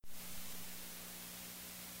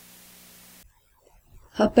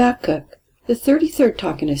Habakkuk, the 33rd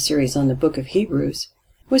talk in a series on the book of Hebrews,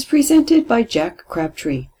 was presented by Jack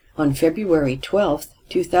Crabtree on February 12,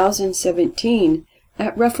 2017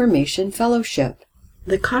 at Reformation Fellowship.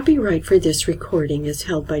 The copyright for this recording is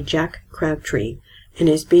held by Jack Crabtree and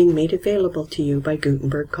is being made available to you by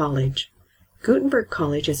Gutenberg College. Gutenberg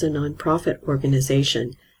College is a nonprofit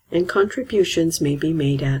organization, and contributions may be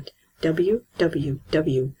made at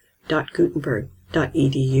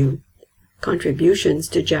www.gutenberg.edu. Contributions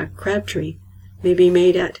to Jack Crabtree may be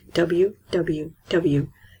made at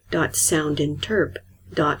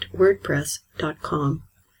www.soundinterp.wordpress.com.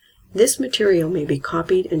 This material may be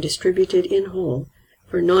copied and distributed in whole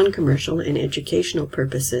for non-commercial and educational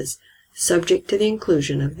purposes, subject to the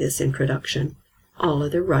inclusion of this introduction. All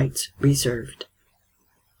other rights reserved.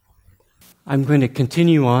 I'm going to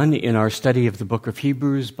continue on in our study of the book of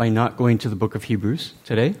Hebrews by not going to the book of Hebrews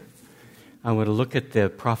today. I want to look at the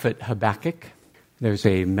prophet Habakkuk. There's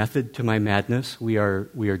a method to my madness. We are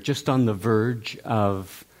just on the verge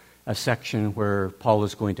of a section where Paul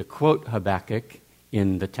is going to quote Habakkuk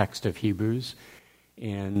in the text of Hebrews,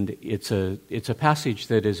 and it's a passage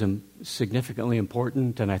that is significantly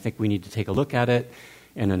important, and I think we need to take a look at it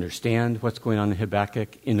and understand what's going on in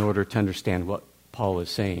Habakkuk in order to understand what Paul is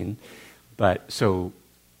saying. But so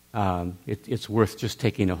it's worth just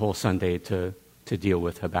taking a whole Sunday to deal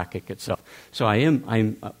with Habakkuk itself. So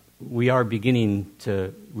we are beginning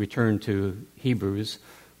to return to Hebrews,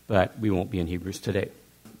 but we won't be in Hebrews today.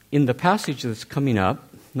 In the passage that's coming up,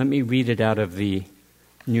 let me read it out of the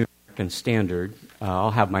New American Standard.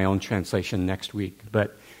 I'll have my own translation next week,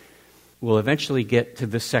 but we'll eventually get to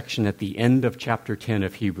this section at the end of chapter 10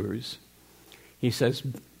 of Hebrews. He says,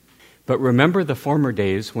 "But remember the former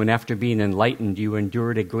days when after being enlightened you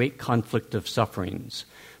endured a great conflict of sufferings,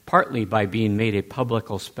 partly by being made a public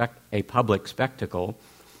spectacle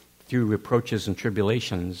through reproaches and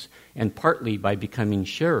tribulations, and partly by becoming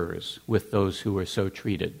sharers with those who were so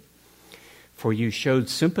treated. For you showed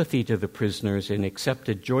sympathy to the prisoners and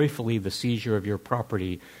accepted joyfully the seizure of your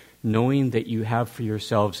property, knowing that you have for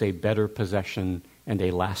yourselves a better possession and a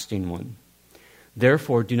lasting one.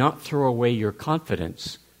 Therefore do not throw away your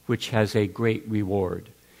confidence, which has a great reward.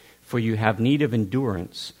 For you have need of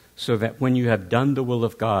endurance, so that when you have done the will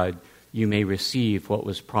of God, you may receive what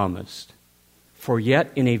was promised. For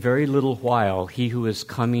yet in a very little while he who is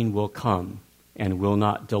coming will come, and will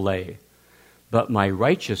not delay. But my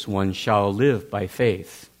righteous one shall live by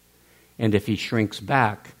faith. And if he shrinks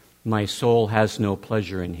back, my soul has no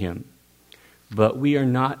pleasure in him. But we are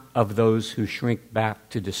not of those who shrink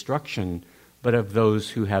back to destruction, but of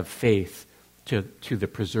those who have faith to the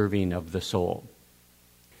preserving of the soul."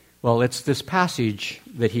 Well, it's this passage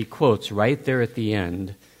that he quotes right there at the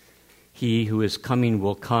end. He who is coming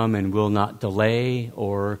will come and will not delay,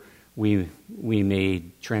 or we may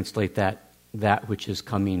translate that which is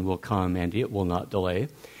coming will come and it will not delay.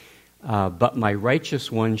 But my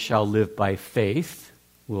righteous one shall live by faith.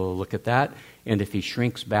 We'll look at that. And if he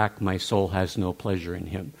shrinks back, my soul has no pleasure in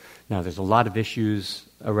him. Now, there's a lot of issues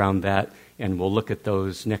around that, and we'll look at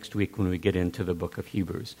those next week when we get into the book of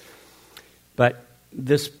Hebrews. But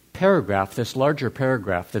this paragraph, this larger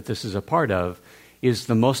paragraph that this is a part of, is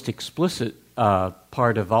the most explicit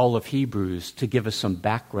part of all of Hebrews to give us some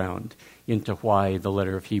background into why the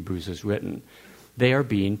letter of Hebrews is written. They are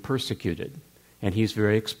being persecuted, and he's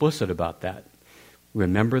very explicit about that.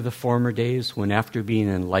 Remember the former days when after being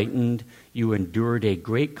enlightened you endured a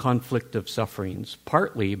great conflict of sufferings,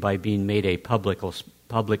 partly by being made a public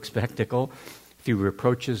spectacle through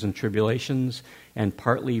reproaches and tribulations, and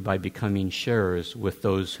partly by becoming sharers with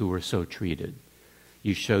those who were so treated.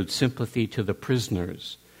 You showed sympathy to the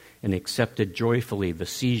prisoners and accepted joyfully the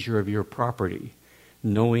seizure of your property,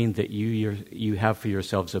 knowing that you have for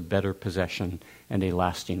yourselves a better possession and a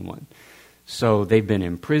lasting one." So they've been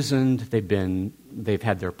imprisoned, they've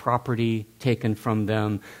had their property taken from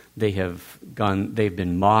them, they've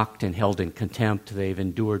been mocked and held in contempt, they've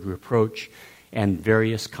endured reproach and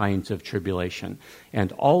various kinds of tribulation.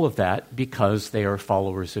 And all of that because they are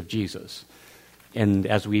followers of Jesus. And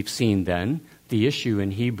as we've seen then, the issue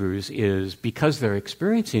in Hebrews is because they're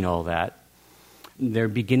experiencing all that, they're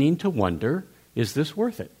beginning to wonder, is this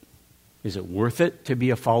worth it? Is it worth it to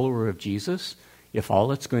be a follower of Jesus if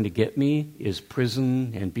all it's going to get me is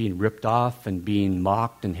prison and being ripped off and being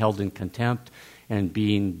mocked and held in contempt and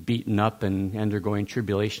being beaten up and undergoing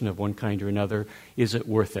tribulation of one kind or another? Is it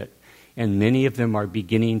worth it? And many of them are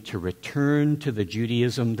beginning to return to the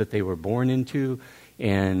Judaism that they were born into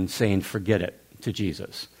and saying, forget it, to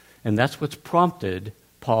Jesus. And that's what's prompted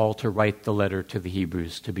Paul to write the letter to the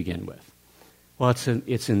Hebrews to begin with. Well,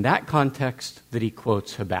 it's in that context that he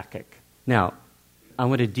quotes Habakkuk. Now,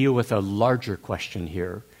 want to deal with a larger question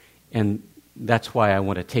here, and that's why I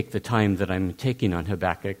want to take the time that I'm taking on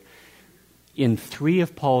Habakkuk. In 3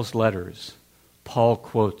 of Paul's letters, Paul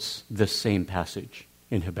quotes this same passage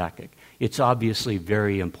in Habakkuk. It's obviously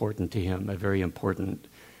very important to him, a very important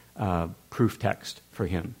proof text for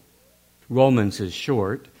him. Romans is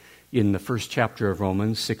short. In the first chapter of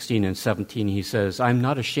Romans, 16 and 17, he says, "I'm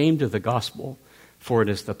not ashamed of the gospel, for it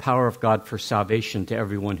is the power of God for salvation to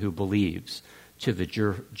everyone who believes, to the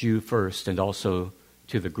Jew first and also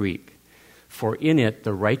to the Greek. For in it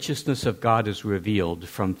the righteousness of God is revealed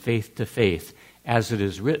from faith to faith, as it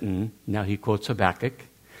is written," now he quotes Habakkuk,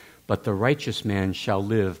 "but the righteous man shall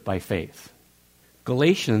live by faith."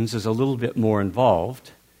 Galatians is a little bit more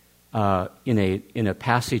involved in a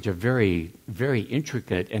passage, a very, very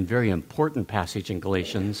intricate and very important passage in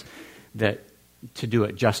Galatians that, to do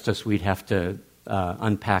it justice, we'd have to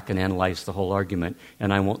unpack and analyze the whole argument,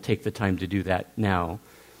 and I won't take the time to do that now.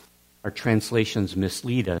 Our translations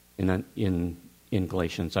mislead us in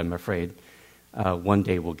Galatians, I'm afraid. One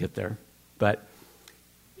day we'll get there. But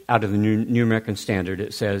out of the New American Standard,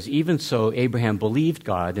 it says, "Even so, Abraham believed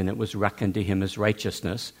God, and it was reckoned to him as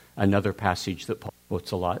righteousness," another passage that Paul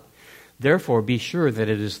quotes a lot. "Therefore, be sure that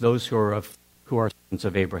it is those who are sons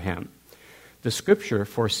of Abraham. The Scripture,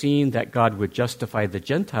 foreseeing that God would justify the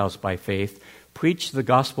Gentiles by faith, preached the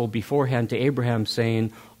gospel beforehand to Abraham,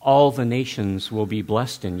 saying, 'All the nations will be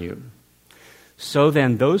blessed in you.' So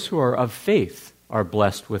then, those who are of faith are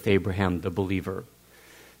blessed with Abraham the believer.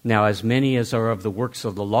 Now, as many as are of the works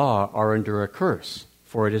of the law are under a curse,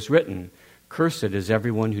 for it is written, 'Cursed is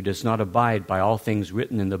everyone who does not abide by all things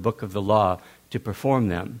written in the book of the law to perform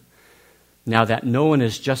them.' Now that no one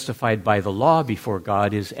is justified by the law before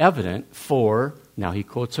God is evident, for," now he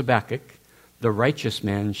quotes Habakkuk, "the righteous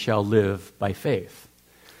man shall live by faith.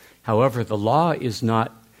 However, the law is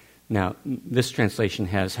not," now this translation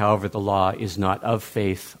has, "however, the law is not of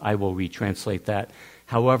faith." I will retranslate that.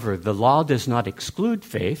 "However, the law does not exclude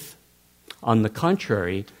faith. On the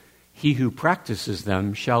contrary, he who practices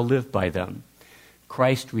them shall live by them.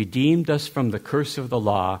 Christ redeemed us from the curse of the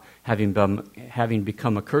law, having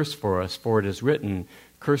become a curse for us, for it is written,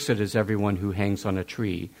 'Cursed is everyone who hangs on a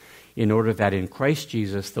tree,' in order that in Christ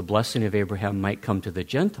Jesus the blessing of Abraham might come to the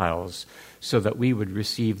Gentiles, so that we would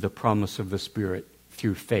receive the promise of the Spirit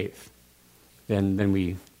through faith." Then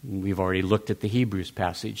we've already looked at the Hebrews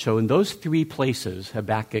passage. So in those 3 places,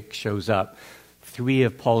 Habakkuk shows up, 3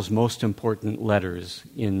 of Paul's most important letters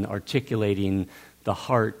in articulating the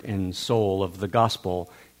heart and soul of the gospel.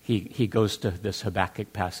 He goes to this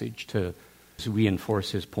Habakkuk passage to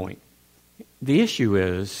reinforce his point. The issue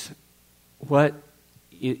is,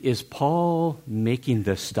 is Paul making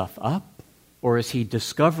this stuff up, or is he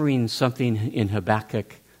discovering something in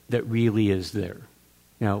Habakkuk that really is there?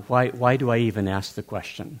 Now, why do I even ask the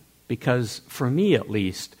question? Because for me at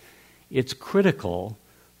least, it's critical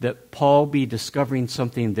that Paul be discovering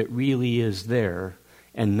something that really is there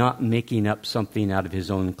and not making up something out of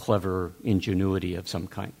his own clever ingenuity of some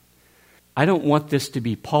kind. I don't want this to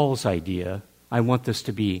be Paul's idea. I want this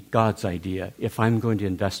to be God's idea if I'm going to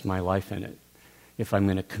invest my life in it, if I'm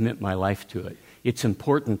going to commit my life to it. It's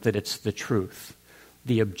important that it's the truth,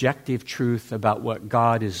 the objective truth about what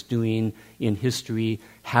God is doing in history,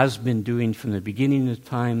 has been doing from the beginning of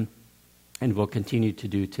time, and will continue to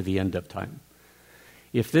do to the end of time.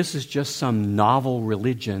 If this is just some novel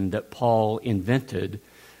religion that Paul invented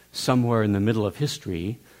somewhere in the middle of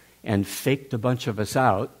history and faked a bunch of us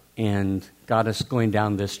out and got us going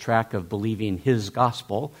down this track of believing his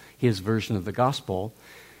gospel, his version of the gospel,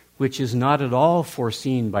 which is not at all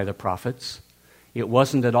foreseen by the prophets, it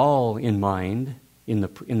wasn't at all in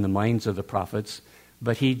the minds of the prophets,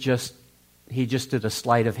 but he just did a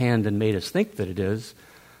sleight of hand and made us think that it is,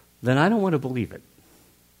 then I don't want to believe it.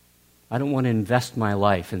 I don't want to invest my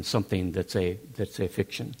life in something that's a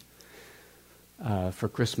fiction. For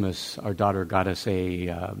Christmas, our daughter got us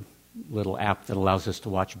a little app that allows us to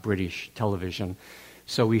watch British television.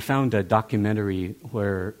 So we found a documentary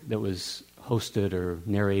that was hosted or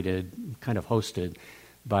narrated, kind of hosted,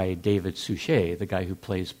 by David Suchet, the guy who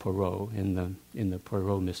plays Poirot in the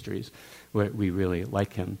Poirot mysteries. We really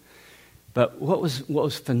like him. But what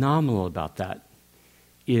was phenomenal about that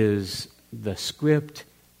is the script,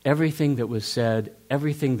 everything that was said,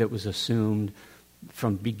 everything that was assumed,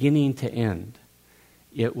 from beginning to end.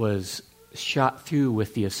 It was shot through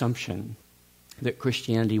with the assumption that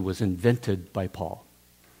Christianity was invented by Paul.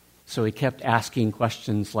 So he kept asking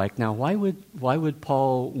questions like, now why would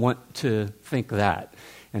Paul want to think that?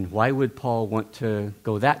 And why would Paul want to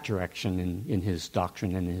go that direction in his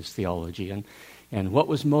doctrine and his theology? And what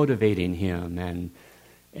was motivating him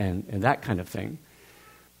and that kind of thing?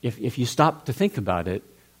 if you stop to think about it,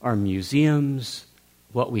 our museums,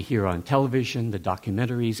 what we hear on television, the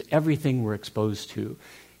documentaries, everything we're exposed to,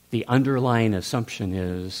 the underlying assumption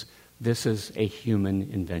is this is a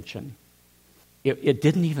human invention. It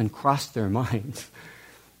didn't even cross their minds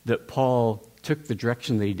that Paul took the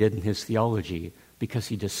direction that he did in his theology because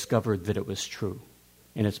he discovered that it was true.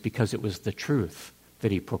 And it's because it was the truth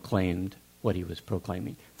that he proclaimed what he was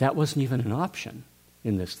proclaiming. That wasn't even an option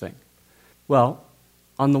in this thing. Well,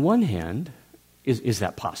 on the one hand, is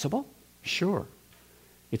that possible? Sure.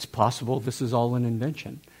 It's possible this is all an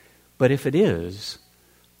invention. But if it is,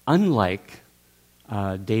 unlike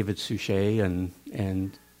David Suchet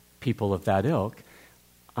and people of that ilk,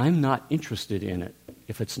 I'm not interested in it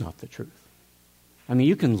if it's not the truth. I mean,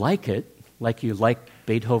 you can like it, like you like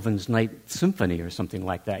Beethoven's Ninth Symphony or something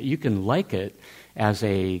like that. You can like it as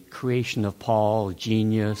a creation of Paul,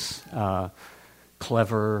 genius,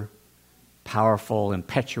 clever, powerful,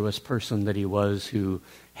 impetuous person that he was who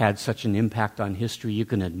had such an impact on history. You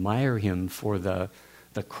can admire him for the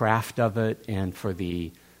craft of it and for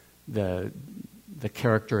the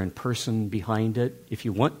character and person behind it. If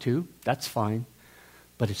you want to, that's fine.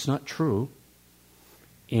 But it's not true.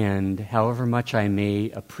 And however much I may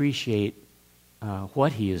appreciate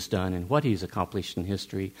what he has done and what he's accomplished in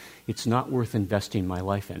history, it's not worth investing my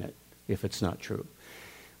life in it if it's not true.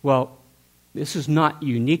 Well, this is not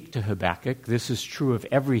unique to Habakkuk. This is true of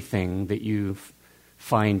everything that you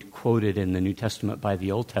find quoted in the New Testament by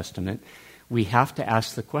the Old Testament. We have to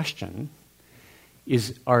ask the question,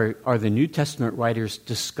 are the New Testament writers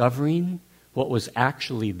discovering what was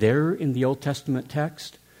actually there in the Old Testament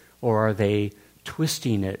text, or are they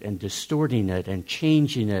twisting it and distorting it and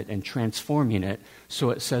changing it and transforming it so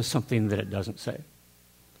it says something that it doesn't say?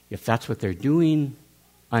 If that's what they're doing,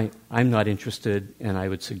 I'm not interested, and I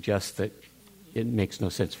would suggest that it makes no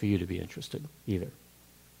sense for you to be interested either.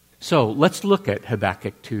 So let's look at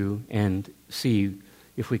Habakkuk 2 and see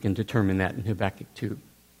if we can determine that in Habakkuk 2.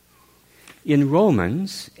 In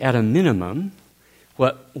Romans, at a minimum,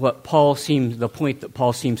 the point that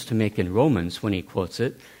Paul seems to make in Romans when he quotes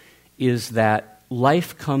it is that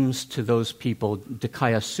life comes to those people,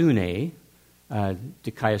 dikaiosune.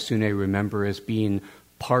 Dikaiosune, remember, as being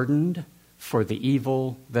pardoned for the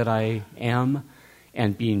evil that I am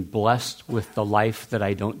and being blessed with the life that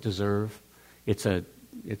I don't deserve. It's a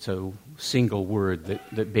single word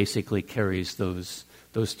that basically carries those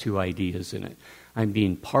two ideas in it. I'm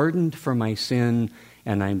being pardoned for my sin,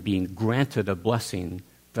 and I'm being granted a blessing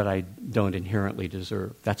that I don't inherently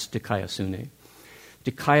deserve. That's dikaiosune.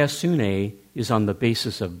 Dikaiosune is on the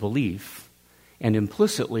basis of belief, and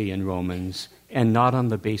implicitly in Romans, and not on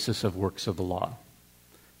the basis of works of the law.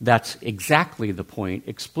 That's exactly the point,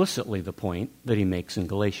 explicitly the point, that he makes in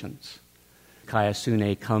Galatians.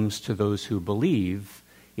 Dikaiosune comes to those who believe.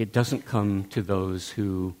 It doesn't come to those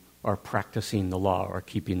who are practicing the law or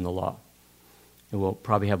keeping the law. And we'll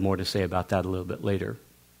probably have more to say about that a little bit later.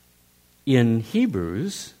 In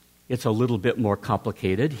Hebrews, it's a little bit more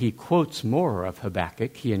complicated. He quotes more of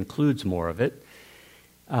Habakkuk. He includes more of it.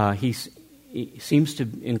 He seems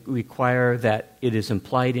to require that it is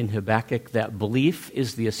implied in Habakkuk that belief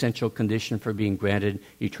is the essential condition for being granted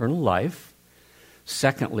eternal life.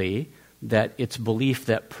 Secondly, that it's belief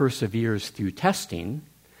that perseveres through testing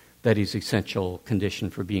that is essential condition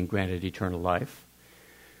for being granted eternal life.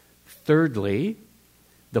 Thirdly,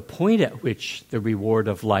 the point at which the reward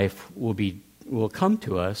of life will come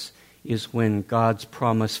to us is when God's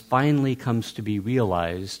promise finally comes to be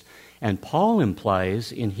realized. And Paul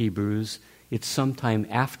implies in Hebrews it's sometime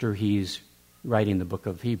after he's writing the book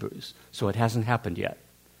of Hebrews. So it hasn't happened yet.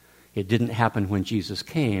 It didn't happen when Jesus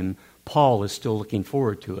came. Paul is still looking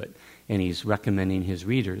forward to it, and he's recommending his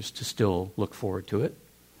readers to still look forward to it.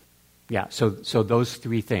 Yeah, so those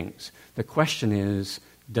three things. The question is,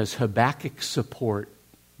 does Habakkuk support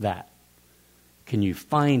that? Can you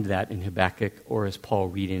find that in Habakkuk, or is Paul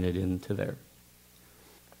reading it into there?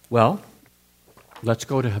 Well, let's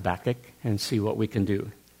go to Habakkuk and see what we can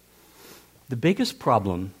do. The biggest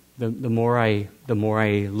problem, the more I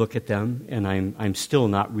look at them, and I'm still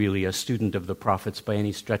not really a student of the prophets by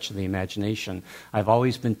any stretch of the imagination. I've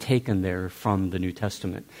always been taken there from the New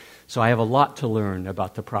Testament. So I have a lot to learn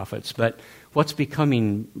about the prophets. But what's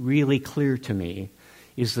becoming really clear to me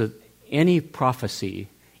is that any prophecy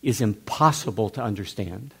is impossible to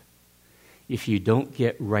understand if you don't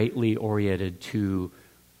get rightly oriented to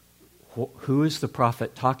who is the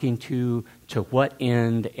prophet talking to what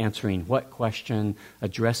end, answering what question,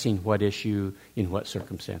 addressing what issue, in what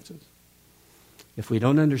circumstances. If we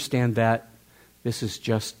don't understand that, this is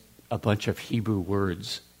just a bunch of Hebrew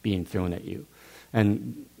words being thrown at you.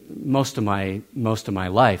 And most of my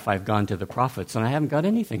life I've gone to the prophets and I haven't got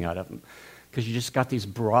anything out of them because you just got these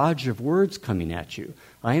barrage of words coming at you.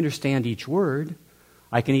 I understand each word.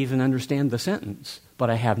 I can even understand the sentence, but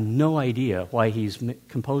I have no idea why he's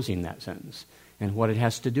composing that sentence and what it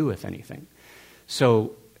has to do with anything.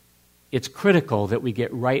 So it's critical that we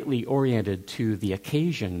get rightly oriented to the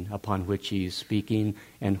occasion upon which he's speaking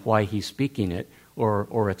and why he's speaking it,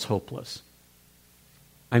 or it's hopeless.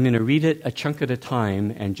 I'm going to read it a chunk at a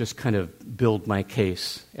time and just kind of build my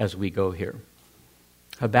case as we go here.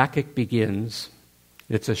 Habakkuk begins,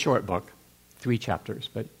 it's a short book, 3 chapters,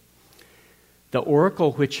 but the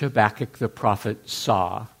oracle which Habakkuk the prophet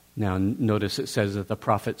saw. Now notice it says that the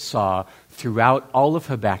prophet saw. Throughout all of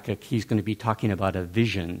Habakkuk, he's going to be talking about a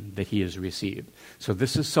vision that he has received. So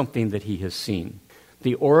this is something that he has seen.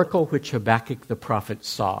 The oracle which Habakkuk the prophet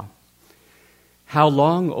saw. How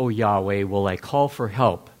long, O Yahweh, will I call for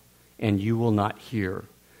help, and you will not hear?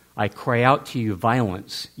 I cry out to you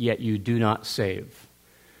violence, yet you do not save.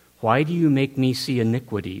 Why do you make me see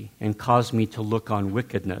iniquity and cause me to look on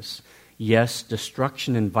wickedness? Yes,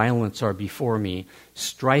 destruction and violence are before me.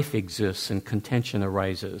 Strife exists and contention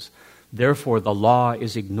arises. Therefore the law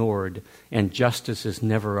is ignored and justice is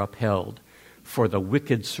never upheld. For the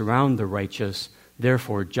wicked surround the righteous,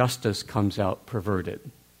 therefore justice comes out perverted.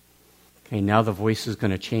 Okay, now the voice is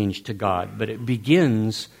going to change to God, but it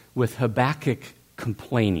begins with Habakkuk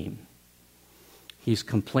complaining. He's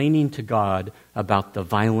complaining to God about the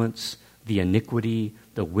violence, the iniquity,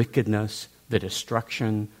 the wickedness, the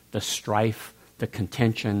destruction, the strife, the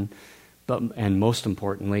contention, and most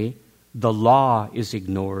importantly, the law is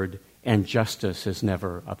ignored and justice is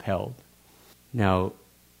never upheld. Now,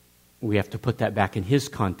 we have to put that back in his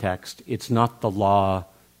context. It's not the law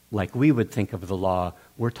like we would think of the law.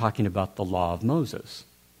 We're talking about the law of Moses.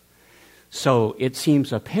 So it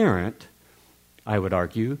seems apparent, I would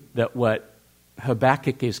argue, that what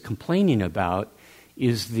Habakkuk is complaining about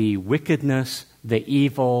is the wickedness, the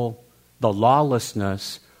evil, the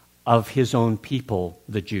lawlessness of his own people,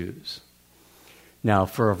 the Jews. Now,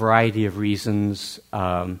 for a variety of reasons,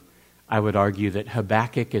 I would argue that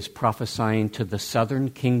Habakkuk is prophesying to the southern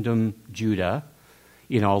kingdom, Judah,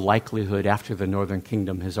 in all likelihood after the northern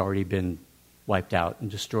kingdom has already been wiped out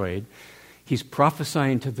and destroyed. He's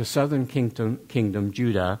prophesying to the southern kingdom,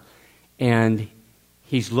 Judah, and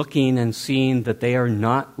he's looking and seeing that they are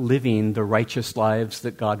not living the righteous lives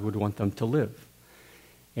that God would want them to live.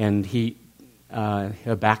 And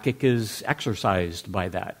Habakkuk is exercised by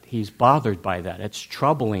that. He's bothered by that. It's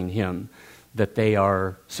troubling him that they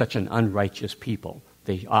are such an unrighteous people.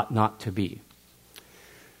 They ought not to be.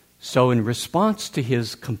 So in response to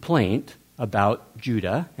his complaint about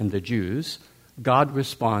Judah and the Jews, God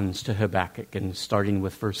responds to Habakkuk. And starting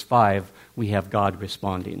with verse 5, we have God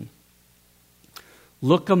responding.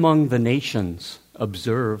 Look among the nations,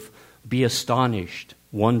 observe, be astonished,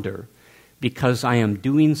 wonder, because I am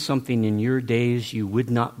doing something in your days you would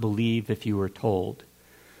not believe if you were told.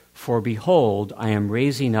 For behold, I am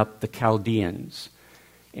raising up the Chaldeans.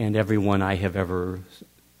 And everyone I have ever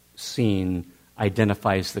seen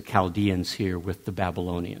identifies the Chaldeans here with the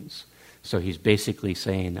Babylonians. So he's basically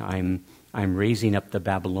saying, I'm raising up the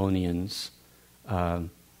Babylonians,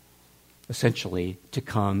 essentially, to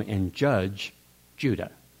come and judge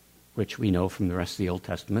Judah, which we know from the rest of the Old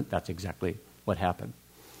Testament, that's exactly what happened.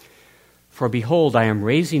 For behold, I am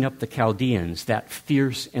raising up the Chaldeans, that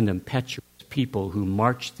fierce and impetuous people who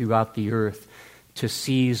march throughout the earth to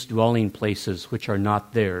seize dwelling places which are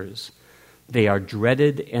not theirs. They are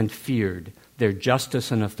dreaded and feared. Their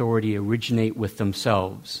justice and authority originate with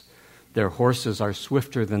themselves. Their horses are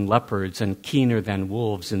swifter than leopards and keener than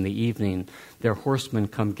wolves in the evening. Their horsemen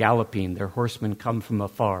come galloping. Their horsemen come from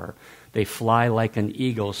afar. They fly like an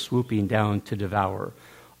eagle swooping down to devour.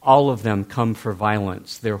 All of them come for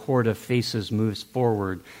violence. Their horde of faces moves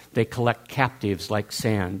forward. They collect captives like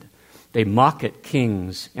sand. They mock at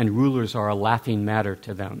kings, and rulers are a laughing matter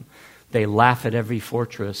to them. They laugh at every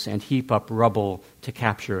fortress and heap up rubble to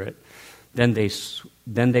capture it. Then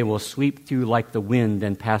they will sweep through like the wind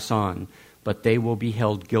and pass on, but they will be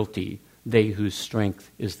held guilty, they whose strength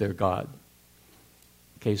is their God.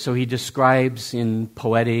 Okay, so he describes in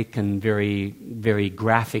poetic and very, very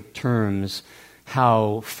graphic terms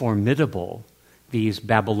how formidable these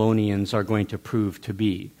Babylonians are going to prove to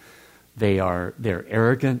be. They're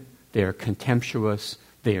arrogant, they're contemptuous,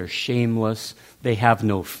 they are shameless, they have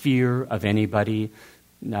no fear of anybody.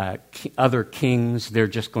 Other kings, they're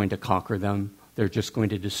just going to conquer them. They're just going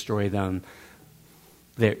to destroy them.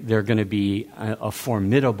 They're going to be a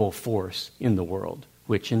formidable force in the world,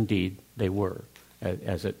 which indeed they were,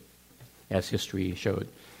 as history showed.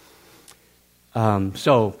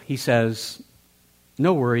 So he says,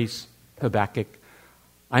 no worries, Habakkuk.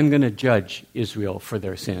 I'm going to judge Israel for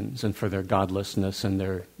their sins and for their godlessness and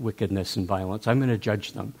their wickedness and violence. I'm going to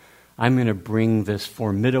judge them. I'm going to bring this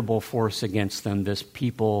formidable force against them, this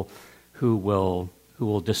people who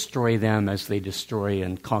will destroy them as they destroy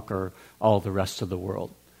and conquer all the rest of the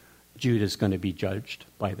world. Judah is going to be judged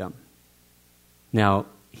by them. Now,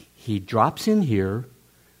 he drops in here,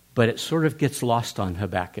 but it sort of gets lost on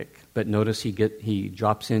Habakkuk. But notice he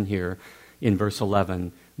drops in here in verse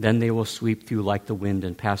 11. Then they will sweep through like the wind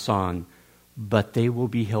and pass on, but they will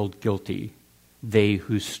be held guilty, they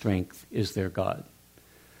whose strength is their God.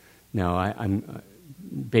 Now, I'm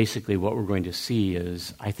basically what we're going to see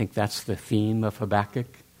is, I think that's the theme of Habakkuk,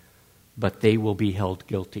 but they will be held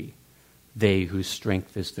guilty, they whose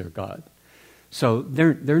strength is their God. So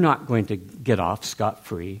they're not going to get off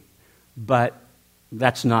scot-free, but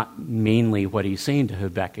that's not mainly what he's saying to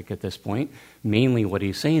Habakkuk at this point. Mainly what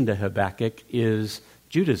he's saying to Habakkuk is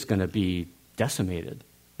Judah's going to be decimated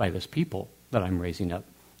by this people that I'm raising up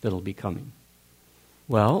that'll be coming.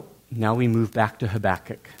 Well, now we move back to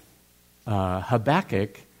Habakkuk.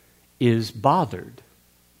 Habakkuk is bothered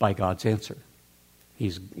by God's answer.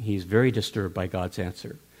 He's very disturbed by God's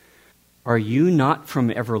answer. Are you not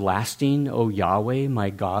from everlasting, O Yahweh,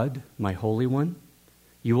 my God, my Holy One?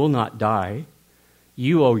 You will not die.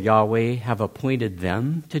 You, O Yahweh, have appointed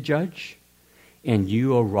them to judge, and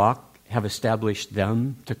you, O Rock, have established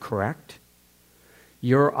them to correct.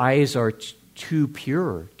 Your eyes are too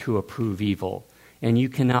pure to approve evil, and you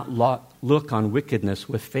cannot look on wickedness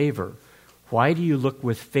with favor. Why do you look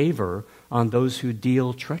with favor on those who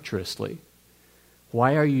deal treacherously?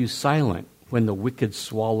 Why are you silent when the wicked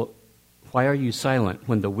swallow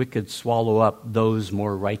up those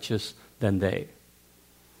more righteous than they?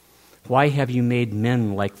 Why have you made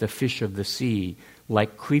men like the fish of the sea,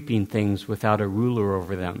 like creeping things without a ruler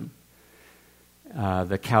over them?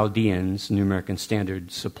 The Chaldeans, New American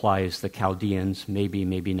Standard supplies the Chaldeans,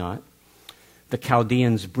 maybe not. The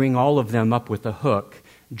Chaldeans bring all of them up with a hook,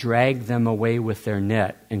 drag them away with their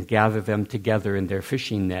net, and gather them together in their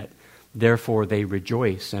fishing net. Therefore they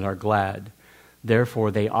rejoice and are glad. Therefore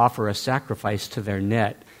they offer a sacrifice to their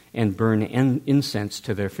net and burn incense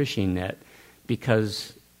to their fishing net,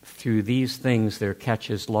 because through these things their catch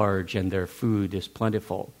is large and their food is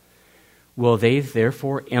plentiful. Will they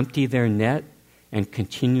therefore empty their net and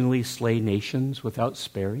continually slay nations without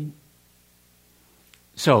sparing?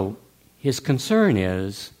 So his concern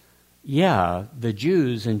is, the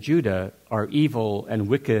Jews and Judah are evil and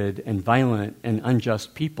wicked and violent and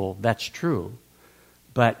unjust people. That's true.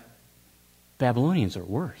 But Babylonians are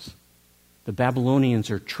worse. The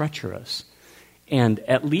Babylonians are treacherous. And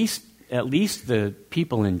at least the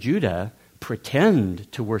people in Judah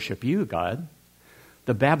pretend to worship you, God.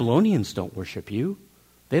 The Babylonians don't worship you.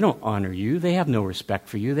 They don't honor you. They have no respect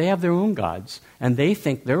for you. They have their own gods. And they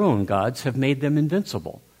think their own gods have made them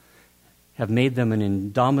invincible, have made them an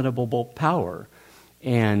indomitable power,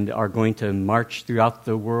 and are going to march throughout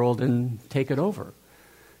the world and take it over.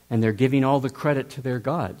 And they're giving all the credit to their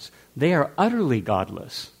gods. They are utterly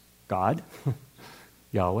godless. God,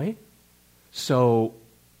 Yahweh. So,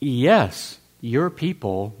 yes, your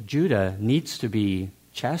people, Judah, needs to be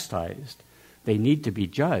chastised. They need to be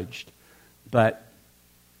judged. But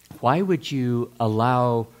why would you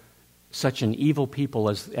allow such an evil people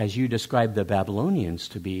as you described the Babylonians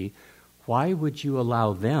to be? Why would you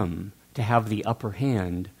allow them to have the upper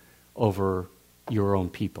hand over your own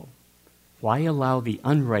people? Why allow the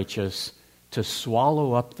unrighteous to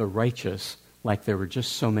swallow up the righteous like there were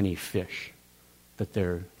just so many fish that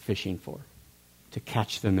they're fishing for, to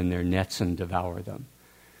catch them in their nets and devour them?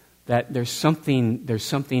 That there's something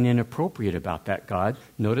inappropriate about that, God.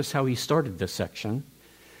 Notice how he started this section.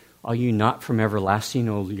 Are you not from everlasting,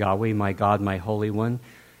 O Yahweh, my God, my Holy One?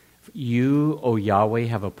 You, O Yahweh,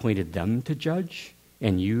 have appointed them to judge,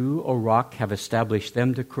 and you, O Rock, have established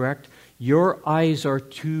them to correct. Your eyes are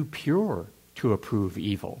too pure to approve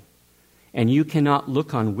evil, and you cannot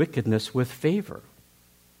look on wickedness with favor.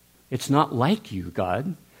 It's not like you,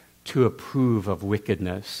 God, to approve of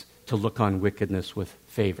wickedness, to look on wickedness with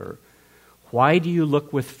favor. Why do you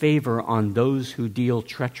look with favor on those who deal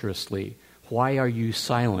treacherously? Why are you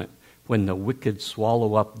silent when the wicked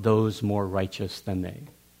swallow up those more righteous than they?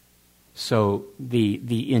 So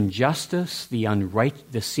the injustice,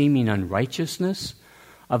 the seeming unrighteousness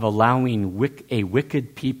of allowing a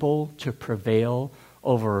wicked people to prevail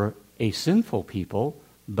over a sinful people,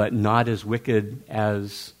 but not as wicked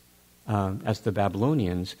as the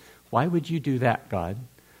Babylonians. Why would you do that, God?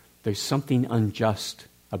 There's something unjust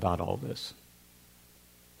about all this.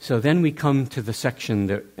 So then we come to the section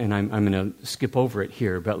that, and I'm going to skip over it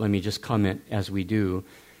here, but let me just comment as we do.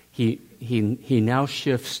 He now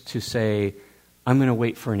shifts to say, I'm going to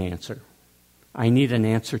wait for an answer. I need an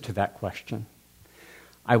answer to that question.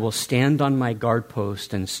 I will stand on my guard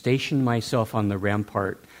post and station myself on the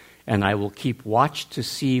rampart, and I will keep watch to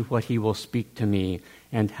see what he will speak to me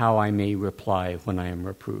and how I may reply when I am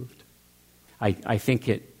reproved. I think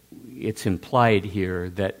it's implied here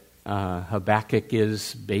that Habakkuk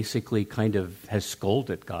is basically kind of has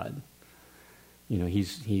scolded God. You know,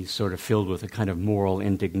 he's sort of filled with a kind of moral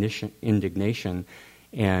indignation,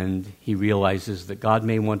 and he realizes that God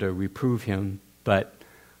may want to reprove him, but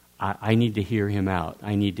I need to hear him out.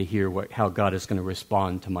 I need to hear how God is going to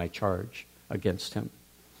respond to my charge against him.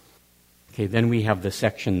 Okay, then we have the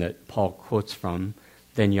section that Paul quotes from.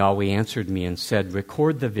 Then Yahweh answered me and said,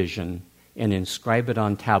 record the vision and inscribe it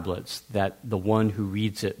on tablets, that the one who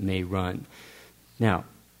reads it may run. Now,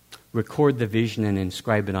 record the vision and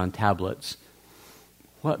inscribe it on tablets.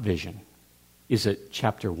 What vision? Is it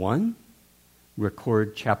chapter 1?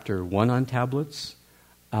 Record chapter 1 on tablets?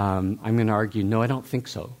 I'm going to argue, no, I don't think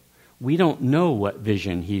so. We don't know what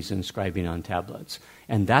vision he's inscribing on tablets.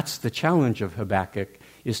 And that's the challenge of Habakkuk,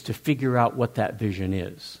 is to figure out what that vision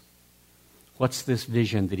is. What's this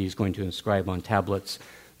vision that he's going to inscribe on tablets,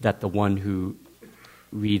 that the one who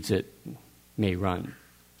reads it may run?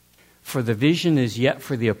 For the vision is yet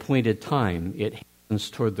for the appointed time. It hastens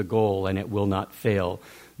toward the goal, and it will not fail.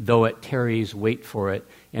 Though it tarries, wait for it,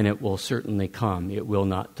 and it will certainly come. It will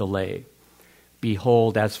not delay.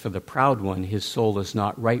 Behold, as for the proud one, his soul is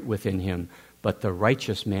not right within him, but the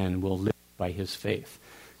righteous man will live by his faith.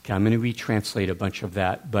 Okay, I'm going to retranslate a bunch of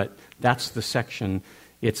that, but that's the section.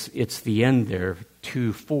 It's the end there,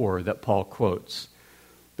 2:4, that Paul quotes.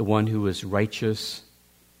 The one who is righteous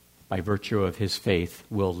by virtue of his faith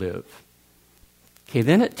will live. Okay,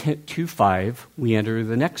 then at 2:5, we enter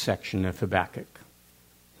the next section of Habakkuk.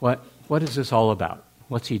 What is this all about?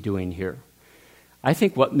 What's he doing here? I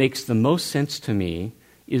think what makes the most sense to me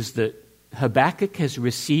is that Habakkuk has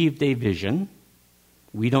received a vision.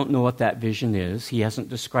 We don't know what that vision is. He hasn't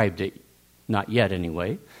described it, not yet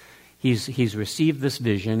anyway. He's received this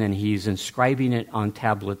vision, and he's inscribing it on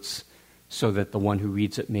tablets so that the one who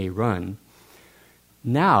reads it may run.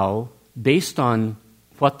 Now, based on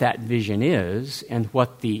what that vision is and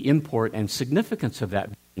what the import and significance of that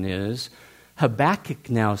vision is, Habakkuk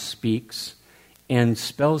now speaks and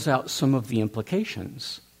spells out some of the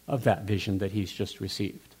implications of that vision that he's just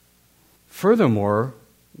received. Furthermore,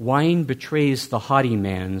 wine betrays the haughty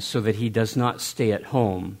man so that he does not stay at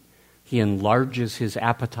home. He enlarges his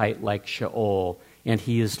appetite like Sheol, and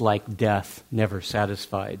he is like death, never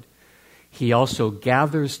satisfied. He also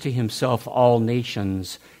gathers to himself all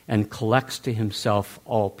nations and collects to himself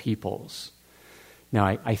all peoples. Now,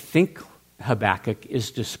 I think Habakkuk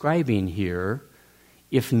is describing here,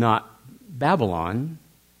 if not Babylon,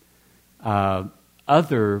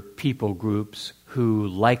 other people groups who,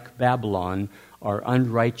 like Babylon, are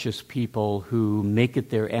unrighteous people who make it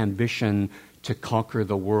their ambition to conquer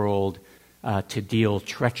the world, to deal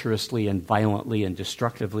treacherously and violently and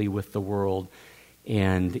destructively with the world.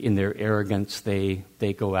 And in their arrogance, they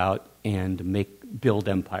go out and build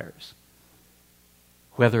empires.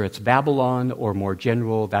 Whether it's Babylon or more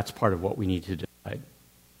general, that's part of what we need to decide.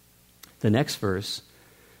 The next verse,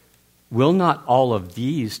 will not all of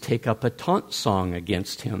these take up a taunt song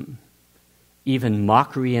against him, even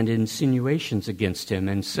mockery and insinuations against him,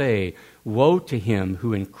 and say, woe to him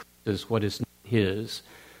who increases what is not his,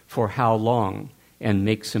 for how long, and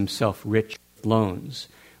makes himself rich with loans?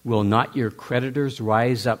 Will not your creditors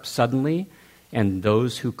rise up suddenly, and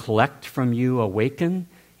those who collect from you awaken?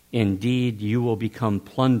 Indeed, you will become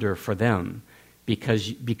plunder for them, because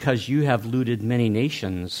you have looted many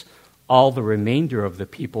nations. All the remainder of the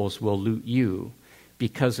peoples will loot you,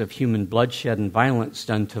 because of human bloodshed and violence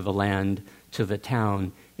done to the land, to the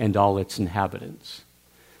town, and all its inhabitants.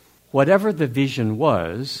 Whatever the vision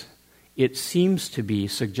was, it seems to be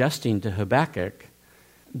suggesting to Habakkuk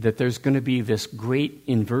that there's going to be this great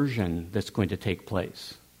inversion that's going to take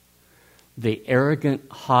place. The arrogant,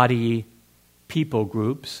 haughty people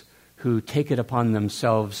groups who take it upon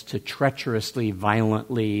themselves to treacherously,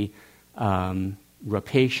 violently,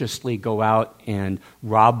 rapaciously go out and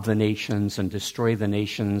rob the nations and destroy the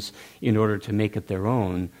nations in order to make it their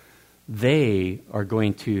own, they are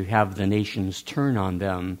going to have the nations turn on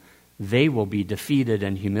them. They will be defeated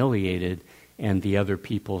and humiliated, and the other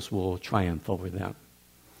peoples will triumph over them.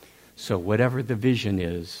 So whatever the vision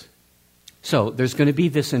is. So there's going to be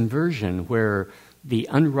this inversion where the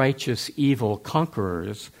unrighteous, evil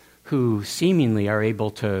conquerors who seemingly are able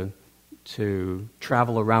to to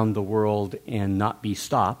travel around the world and not be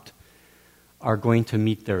stopped are going to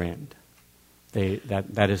meet their end.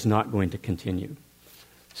 That is not going to continue.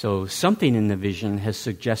 So something in the vision has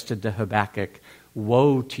suggested to Habakkuk,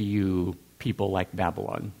 woe to you, people like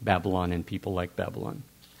Babylon, Babylon and people like Babylon.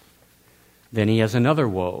 Then he has another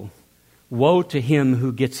woe. Woe to him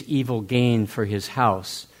who gets evil gain for his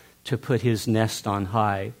house, to put his nest on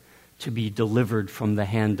high, to be delivered from the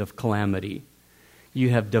hand of calamity.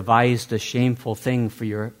 You have devised a shameful thing for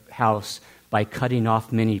your house by cutting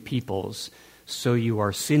off many peoples, so you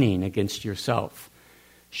are sinning against yourself.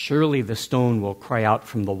 Surely the stone will cry out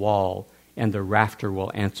from the wall, and the rafter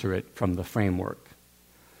will answer it from the framework.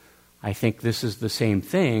 I think this is the same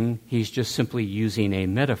thing. He's just simply using a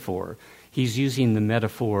metaphor. He's using the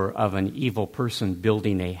metaphor of an evil person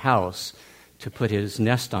building a house to put his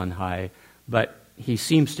nest on high, but he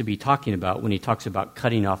seems to be talking about, when he talks about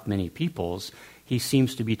cutting off many peoples, he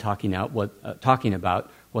seems to be talking about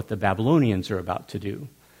what the Babylonians are about to do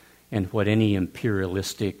and what any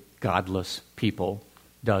imperialistic, godless people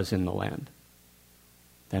does in the land.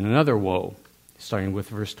 Then another woe, starting with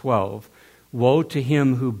verse 12. Woe to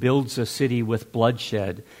him who builds a city with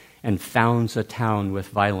bloodshed and founds a town with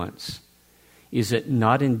violence. Is it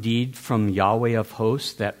not indeed from Yahweh of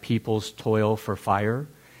hosts that peoples toil for fire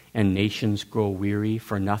and nations grow weary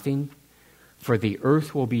for nothing? For the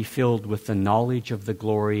earth will be filled with the knowledge of the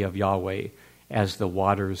glory of Yahweh as the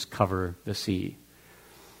waters cover the sea.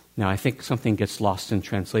 Now, I think something gets lost in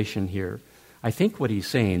translation here. I think what he's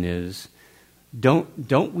saying is,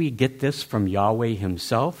 don't we get this from Yahweh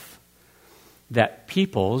himself? That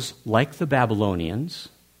peoples like the Babylonians,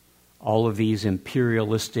 all of these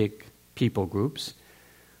imperialistic people groups,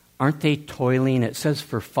 aren't they toiling? It says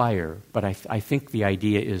for fire, but I think the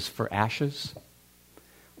idea is for ashes.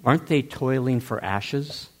 Aren't they toiling for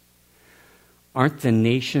ashes? Aren't the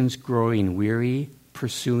nations growing weary,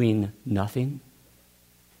 pursuing nothing?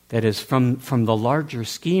 That is, from the larger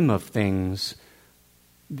scheme of things,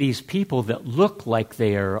 these people that look like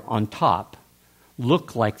they are on top,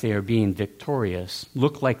 look like they are being victorious,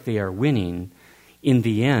 look like they are winning, in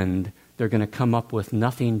the end, they're going to come up with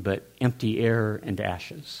nothing but empty air and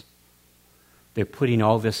ashes. They're putting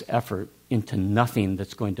all this effort into nothing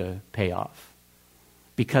that's going to pay off.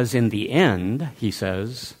 Because in the end, he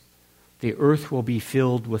says, the earth will be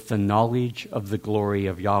filled with the knowledge of the glory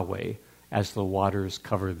of Yahweh as the waters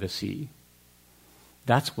cover the sea.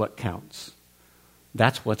 That's what counts.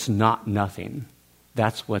 That's what's not nothing.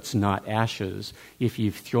 That's what's not ashes if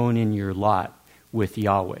you've thrown in your lot with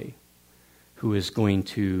Yahweh, who is going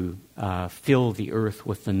to fill the earth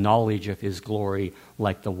with the knowledge of his glory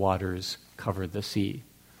like the waters cover the sea.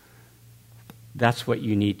 That's what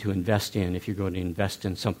you need to invest in if you're going to invest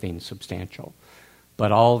in something substantial.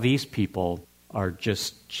 But all these people are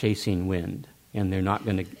just chasing wind, and they're not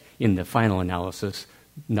going to, in the final analysis,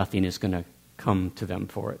 nothing is going to come to them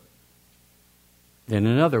for it. Then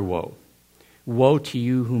another woe. Woe to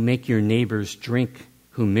you who make your neighbors drink,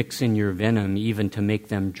 who mix in your venom even to make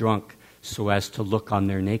them drunk, so as to look on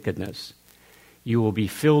their nakedness. You will be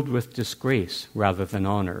filled with disgrace rather than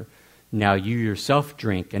honor. Now you yourself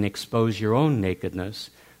drink and expose your own nakedness.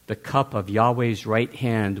 The cup of Yahweh's right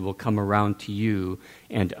hand will come around to you,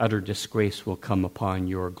 and utter disgrace will come upon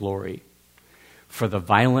your glory. For the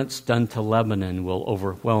violence done to Lebanon will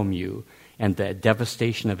overwhelm you, and the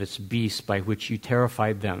devastation of its beasts by which you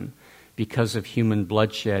terrified them, because of human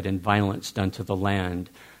bloodshed and violence done to the land,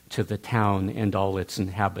 to the town and all its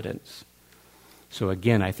inhabitants. So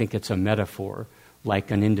again, I think it's a metaphor,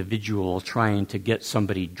 like an individual trying to get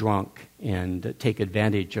somebody drunk and take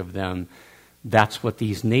advantage of them. That's what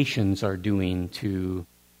these nations are doing to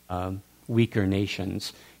weaker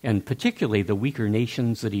nations. And particularly the weaker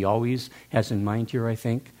nations that he always has in mind here, I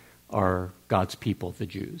think, are God's people, the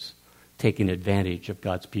Jews, taking advantage of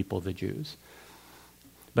God's people, the Jews.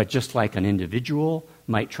 But just like an individual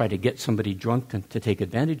might try to get somebody drunk to take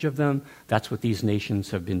advantage of them, that's what these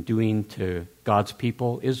nations have been doing to God's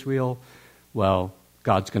people, Israel. Well,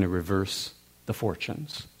 God's going to reverse the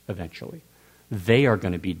fortunes eventually. They are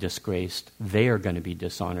going to be disgraced. They are going to be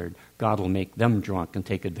dishonored. God will make them drunk and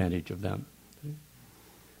take advantage of them.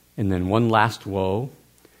 And then one last woe.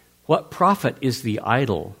 What profit is the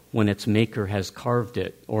idol when its maker has carved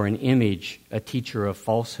it, or an image, a teacher of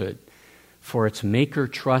falsehood? For its maker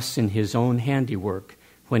trusts in his own handiwork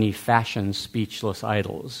when he fashions speechless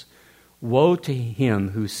idols. Woe to him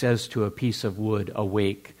who says to a piece of wood,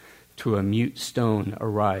 awake, to a mute stone,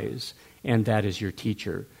 arise, and that is your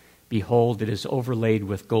teacher. Behold, it is overlaid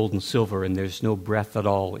with gold and silver, and there's no breath at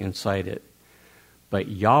all inside it. But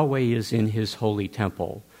Yahweh is in his holy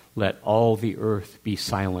temple. Let all the earth be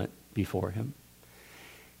silent before him.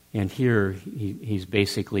 And here he's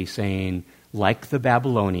basically saying, like the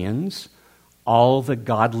Babylonians, all the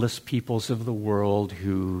godless peoples of the world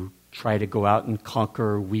who try to go out and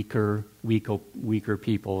conquer weaker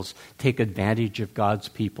peoples, take advantage of God's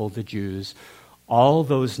people, the Jews, all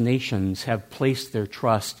those nations have placed their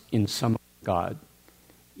trust in some God,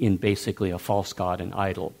 in basically a false god, an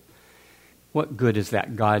idol. What good is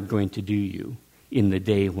that God going to do you in the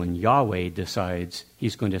day when Yahweh decides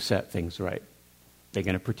he's going to set things right? They're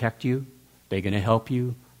going to protect you. They're going to help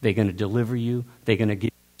you. They're going to deliver you. They're going to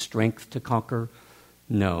give you strength to conquer.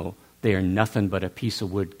 No, they are nothing but a piece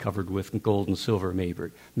of wood covered with gold and silver,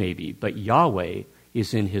 maybe. But Yahweh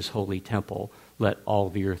is in his holy temple. Let all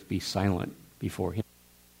the earth be silent before him.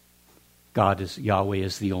 Yahweh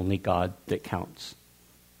is the only God that counts.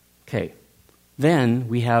 Okay. Then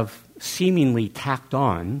we have seemingly tacked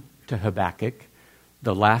on to Habakkuk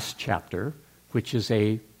the last chapter, which is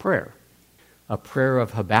a prayer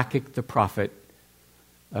of Habakkuk the prophet,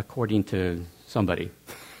 according to somebody.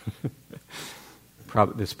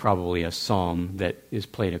 This is probably a psalm that is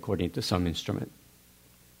played according to some instrument.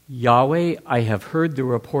 Yahweh, I have heard the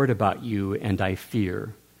report about you, and I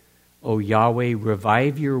fear. O Yahweh,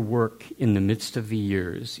 revive your work in the midst of the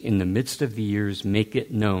years. In the midst of the years, make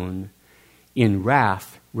it known. In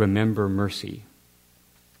wrath, remember mercy.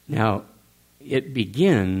 Now, it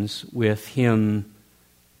begins with him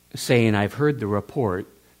saying, I've heard the report.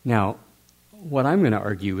 Now, what I'm going to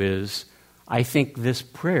argue is, I think this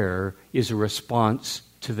prayer is a response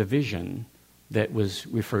to the vision that was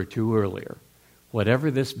referred to earlier.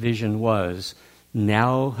 Whatever this vision was,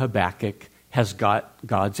 now Habakkuk has got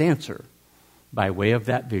God's answer. By way of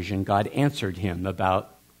that vision, God answered him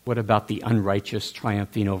about, what about the unrighteous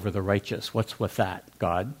triumphing over the righteous? What's with that,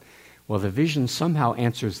 God? Well, the vision somehow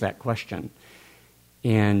answers that question.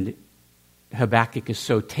 And Habakkuk is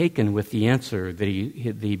so taken with the answer that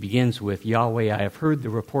he begins with, Yahweh, I have heard the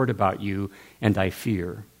report about you, and I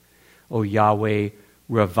fear. O Yahweh,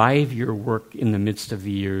 revive your work in the midst of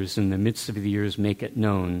the years. In the midst of the years, make it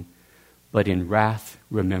known. But in wrath,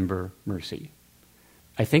 remember mercy.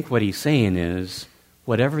 I think what he's saying is,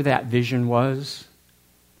 whatever that vision was,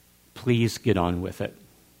 please get on with it.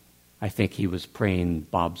 I think he was praying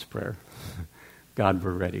Bob's prayer. God,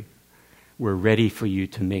 we're ready. We're ready for you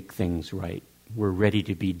to make things right. We're ready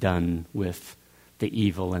to be done with the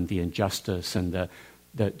evil and the injustice and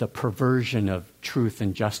the perversion of truth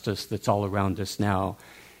and justice that's all around us now.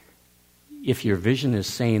 If your vision is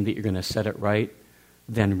saying that you're going to set it right,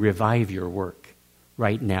 then revive your work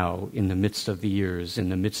right now in the midst of the years. In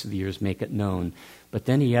the midst of the years, make it known. But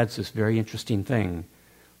then he adds this very interesting thing.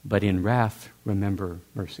 But in wrath, remember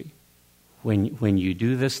mercy. When you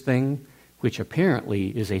do this thing, which apparently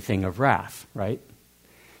is a thing of wrath, right?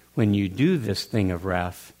 When you do this thing of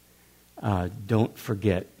wrath, don't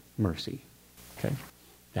forget mercy. Okay?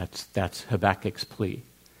 That's Habakkuk's plea.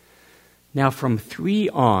 Now from 3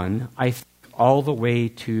 on, I think all the way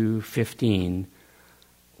to 15,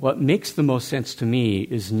 what makes the most sense to me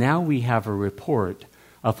is now we have a report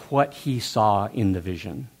of what he saw in the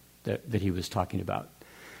vision that he was talking about.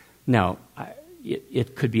 Now,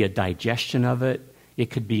 it could be a digestion of it. It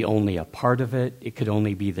could be only a part of it. It could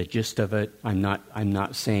only be the gist of it. I'm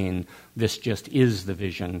not saying this just is the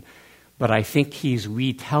vision, but I think he's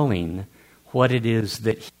retelling what it is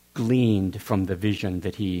that he gleaned from the vision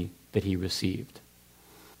that he received.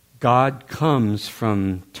 God comes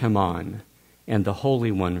from Teman, and the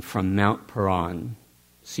Holy One from Mount Paran,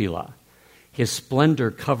 Selah. His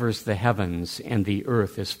splendor covers the heavens, and the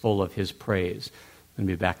earth is full of his praise. Let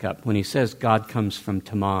me back up. When he says God comes from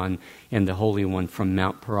Teman and the Holy One from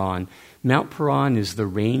Mount Paran is the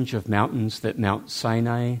range of mountains that Mount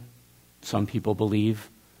Sinai, some people believe,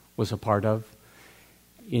 was a part of.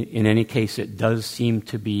 In any case, it does seem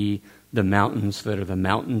to be the mountains that are the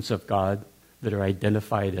mountains of God that are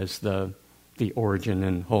identified as the origin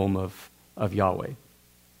and home of Yahweh.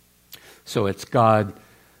 So it's God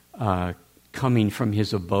coming from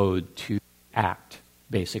his abode to act,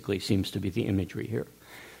 basically, seems to be the imagery here.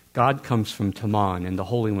 God comes from Teman and the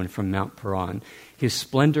Holy One from Mount Paran. His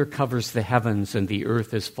splendor covers the heavens and the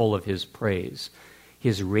earth is full of his praise.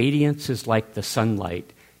 His radiance is like the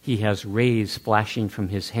sunlight. He has rays flashing from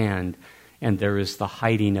his hand, and there is the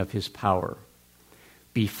hiding of his power.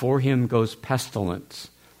 Before him goes pestilence,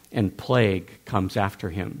 and plague comes after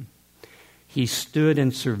him. He stood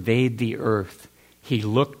and surveyed the earth. He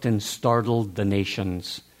looked and startled the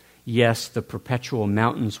nations. Yes, the perpetual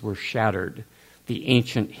mountains were shattered. The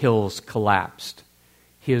ancient hills collapsed.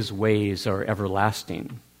 His ways are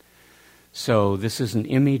everlasting. So this is an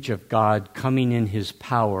image of God coming in his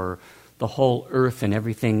power, the whole earth and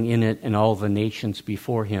everything in it and all the nations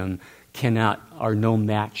before him are no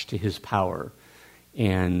match to his power.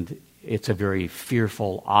 And it's a very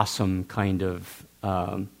fearful, awesome kind of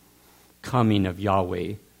coming of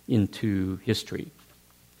Yahweh into history.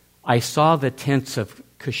 I saw the tents of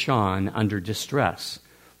Cushan under distress.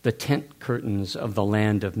 The tent curtains of the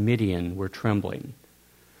land of Midian were trembling.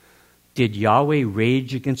 Did Yahweh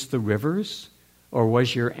rage against the rivers? Or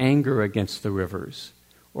was your anger against the rivers?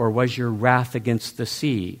 Or was your wrath against the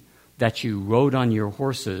sea, that you rode on your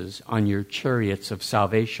horses, on your chariots of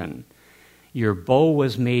salvation? Your bow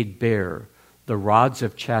was made bare, the rods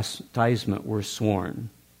of chastisement were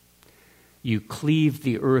sworn. You cleaved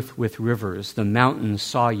the earth with rivers, the mountains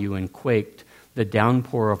saw you and quaked, the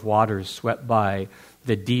downpour of waters swept by,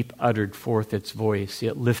 the deep uttered forth its voice,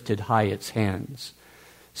 it lifted high its hands.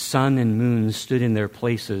 Sun and moon stood in their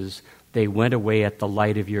places, they went away at the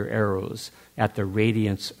light of your arrows, at the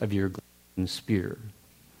radiance of your glittering spear.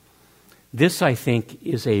 This, I think,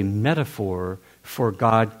 is a metaphor for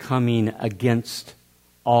God coming against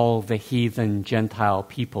all the heathen Gentile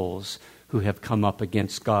peoples who have come up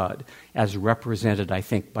against God, as represented, I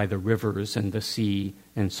think, by the rivers and the sea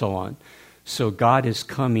and so on. So God is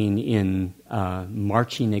coming in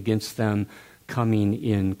marching against them, coming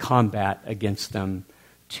in combat against them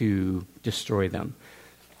to destroy them.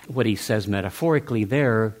 What he says metaphorically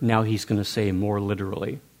there, now he's going to say more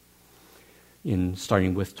literally,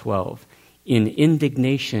 starting with 12. In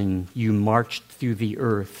indignation you marched through the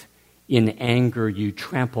earth, in anger you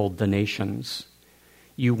trampled the nations.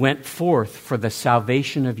 You went forth for the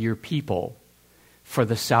salvation of your people, for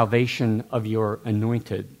the salvation of your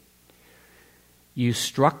anointed. You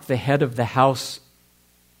struck the head of the house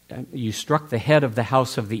of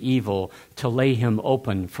the evil to lay him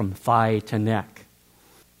open from thigh to neck.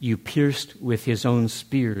 You pierced with his own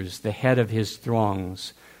spears the head of his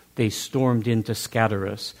throngs. They stormed in to scatter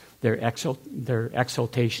us. Their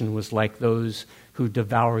exultation was like those who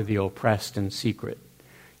devour the oppressed in secret.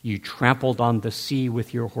 You trampled on the sea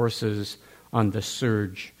with your horses, on the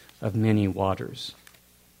surge of many waters.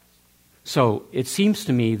 So it seems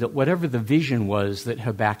to me that whatever the vision was that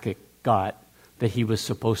Habakkuk got, that he was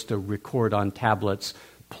supposed to record on tablets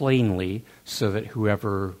plainly so that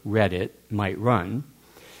whoever read it might run,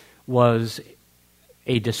 was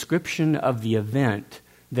a description of the event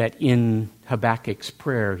that in Habakkuk's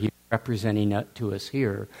prayer he's representing it to us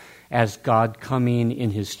here as God coming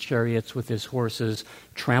in his chariots with his horses,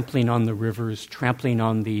 trampling on the rivers, trampling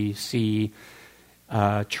on the sea,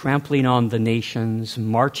 trampling on the nations,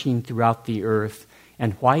 marching throughout the earth.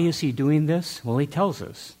 And why is he doing this? Well, he tells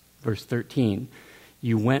us, verse 13,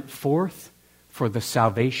 you went forth for the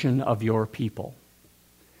salvation of your people,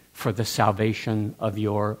 for the salvation of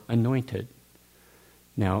your anointed.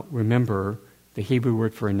 Now, remember, the Hebrew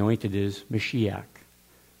word for anointed is Mashiach,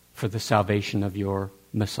 for the salvation of your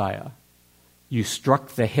Messiah. You struck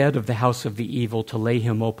the head of the house of the evil to lay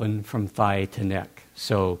him open from thigh to neck.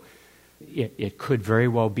 So it could very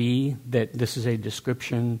well be that this is a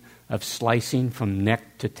description of slicing from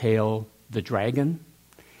neck to tail the dragon.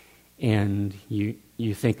 And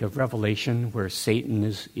you think of Revelation, where Satan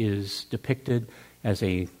is depicted as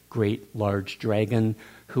a great large dragon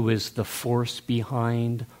who is the force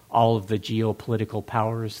behind all of the geopolitical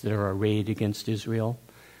powers that are arrayed against Israel.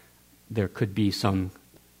 There could be some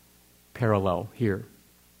parallel here.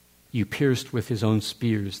 You pierced with his own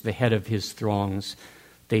spears the head of his throngs.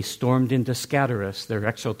 They stormed in to scatter us. Their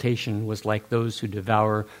exultation was like those who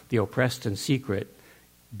devour the oppressed in secret,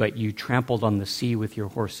 but you trampled on the sea with your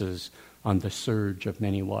horses, on the surge of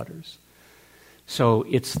many waters. So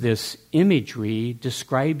it's this imagery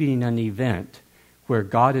describing an event where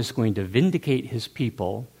God is going to vindicate his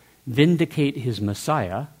people, vindicate his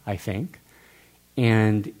Messiah, I think,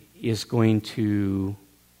 and is going to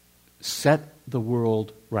set the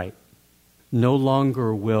world right. No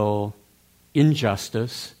longer will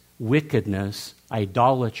injustice, wickedness,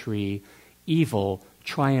 idolatry, evil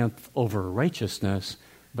triumph over righteousness,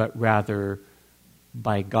 but rather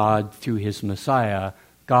by God through his Messiah,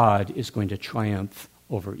 God is going to triumph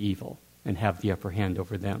over evil and have the upper hand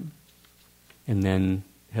over them. And then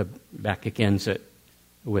Habakkuk ends it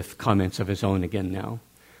with comments of his own again now.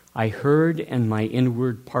 I heard and my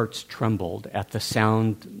inward parts trembled. At the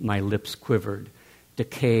sound my lips quivered.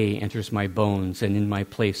 Decay enters my bones, and in my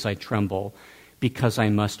place I tremble, because I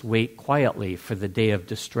must wait quietly for the day of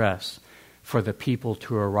distress, for the people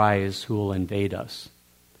to arise who will invade us.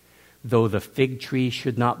 Though the fig tree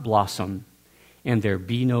should not blossom, and there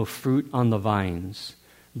be no fruit on the vines,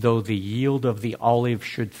 though the yield of the olive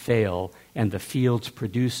should fail, and the fields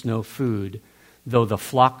produce no food, Though the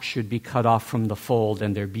flock should be cut off from the fold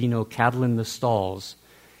and there be no cattle in the stalls,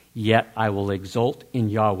 yet I will exult in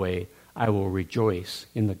Yahweh. I will rejoice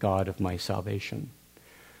in the God of my salvation.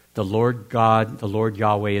 The Lord God, the Lord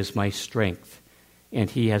Yahweh is my strength, and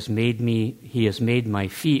he has made my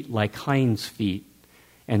feet like hinds' feet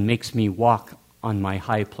and makes me walk on my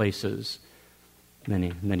high places.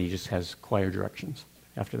 And then he just has choir directions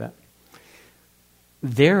after that.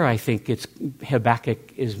 There, I think it's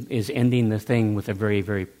Habakkuk is ending the thing with a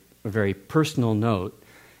very personal note.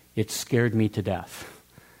 It scared me to death.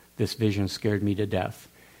 This vision scared me to death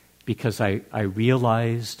because I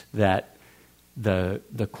realized that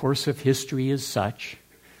the course of history is such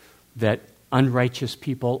that unrighteous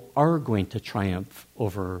people are going to triumph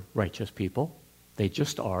over righteous people. They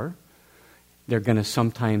just are. They're going to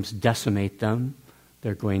sometimes decimate them.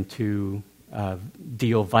 They're going to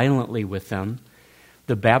deal violently with them.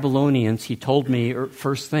 The Babylonians, he told me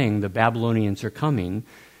first thing, the Babylonians are coming,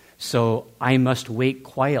 so I must wait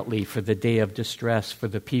quietly for the day of distress, for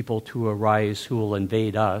the people to arise who will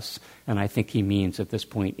invade us. And I think he means at this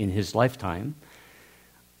point in his lifetime.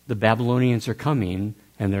 The Babylonians are coming,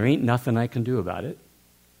 and there ain't nothing I can do about it.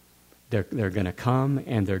 They're going to come,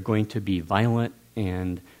 and they're going to be violent,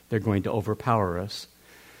 and they're going to overpower us.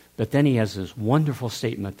 But then he has this wonderful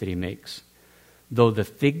statement that he makes. Though the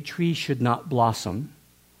fig tree should not blossom,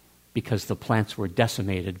 because the plants were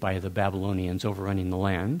decimated by the Babylonians overrunning the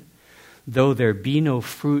land, though there be no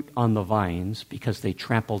fruit on the vines, because they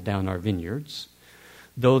trampled down our vineyards,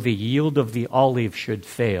 though the yield of the olive should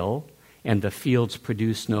fail, and the fields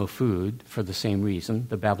produce no food, for the same reason,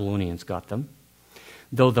 the Babylonians got them,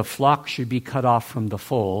 though the flock should be cut off from the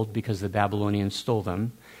fold, because the Babylonians stole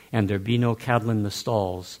them, and there be no cattle in the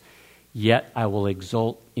stalls, yet I will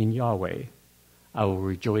exult in Yahweh. I will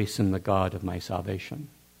rejoice in the God of my salvation.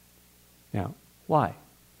 Now, why?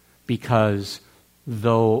 Because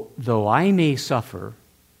though I may suffer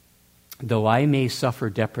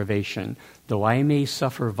deprivation, though I may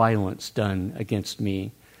suffer violence done against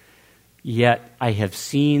me, yet I have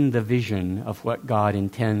seen the vision of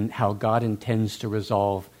how God intends to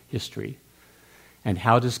resolve history. And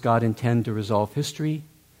how does God intend to resolve history?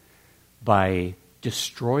 By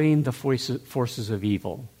destroying the forces of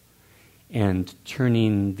evil and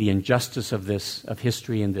turning the injustice of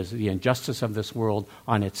history and the injustice of this world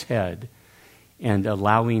on its head, and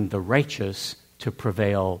allowing the righteous to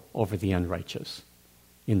prevail over the unrighteous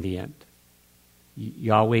in the end.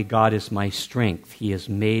 Yahweh God is my strength. He has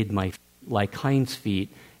made my feet like hinds' feet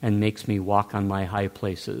and makes me walk on my high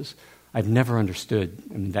places. I've never understood,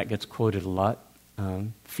 that gets quoted a lot,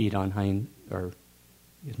 feet on hind, or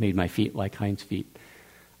has made my feet like hinds' feet.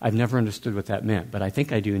 I've never understood what that meant, but I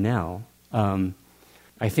think I do now.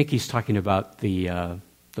 I think he's talking about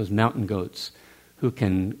those mountain goats who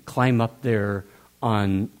can climb up there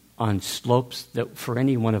on slopes that for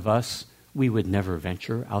any one of us, we would never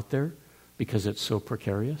venture out there because it's so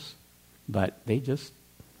precarious. But they just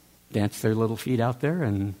dance their little feet out there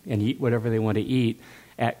and eat whatever they want to eat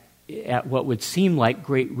at what would seem like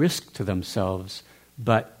great risk to themselves.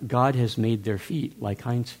 But God has made their feet like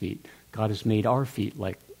hinds' feet. God has made our feet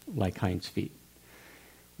like hinds' feet.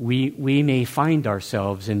 We may find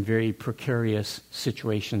ourselves in very precarious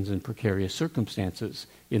situations and precarious circumstances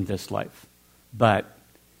in this life. But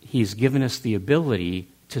he's given us the ability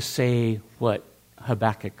to say what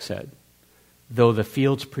Habakkuk said. Though the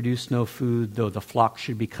fields produce no food, though the flock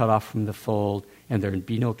should be cut off from the fold, and there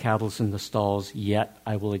be no cattle in the stalls, yet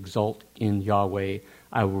I will exult in Yahweh.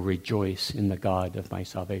 I will rejoice in the God of my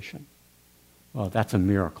salvation. Well, that's a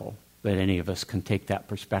miracle that any of us can take that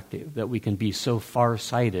perspective, that we can be so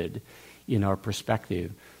far-sighted in our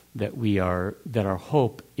perspective that our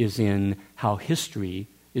hope is in how history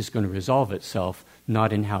is going to resolve itself,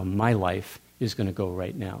 not in how my life is going to go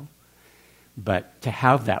right now. But to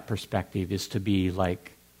have that perspective is to be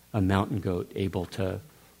like a mountain goat, able to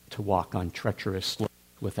walk on treacherous slopes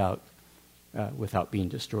without being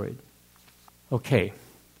destroyed. Okay,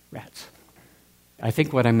 rats. I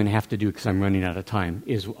think what I'm going to have to do, because I'm running out of time,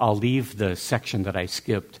 is I'll leave the section that I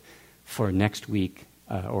skipped for next week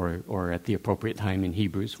or at the appropriate time in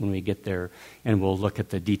Hebrews when we get there, and we'll look at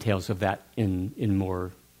the details of that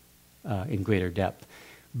in greater depth.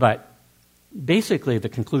 But basically the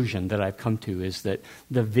conclusion that I've come to is that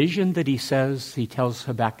the vision that he tells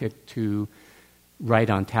Habakkuk to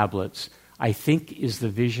write on tablets, I think is the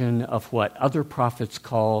vision of what other prophets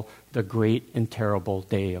call the great and terrible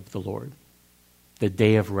day of the Lord. The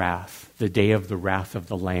day of wrath, the day of the wrath of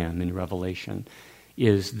the Lamb in Revelation,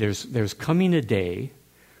 is there's coming a day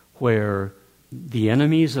where the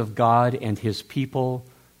enemies of God and his people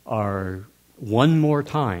one more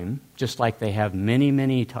time, just like they have many,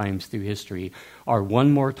 many times through history, are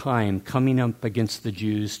one more time coming up against the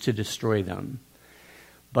Jews to destroy them.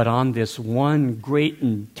 But on this one great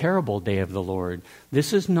and terrible day of the Lord,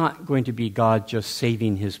 this is not going to be God just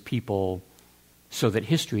saving his people so that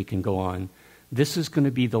history can go on. This is going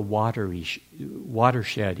to be the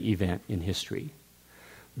watershed event in history.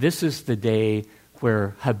 This is the day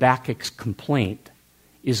where Habakkuk's complaint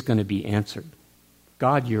is going to be answered.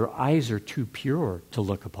 God, your eyes are too pure to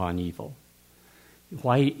look upon evil.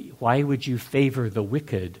 Why would you favor the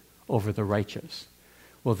wicked over the righteous?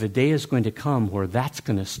 Well, the day is going to come where that's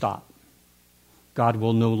going to stop. God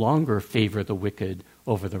will no longer favor the wicked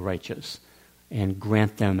over the righteous and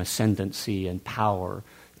grant them ascendancy and power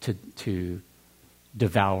to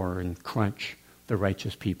devour and crunch the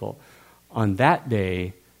righteous people. On that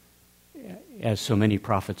day, as so many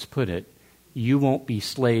prophets put it, you won't be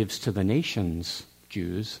slaves to the nations,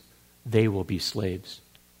 Jews. They will be slaves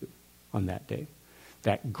on that day.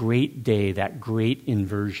 That great day, that great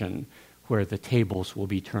inversion where the tables will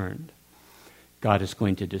be turned. God is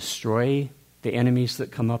going to destroy the enemies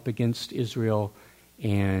that come up against Israel,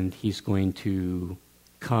 and he's going to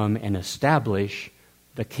come and establish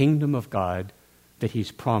the kingdom of God that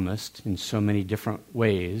he's promised in so many different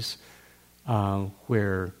ways,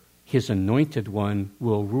 where his anointed one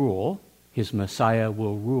will rule, his Messiah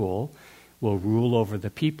will rule over the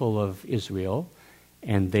people of Israel,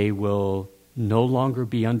 and they will no longer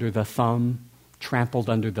be under the thumb, trampled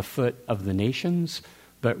under the foot of the nations,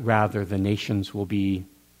 but rather the nations will be,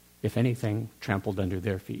 if anything, trampled under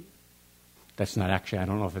their feet. That's not actually, I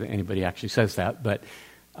don't know if anybody actually says that, but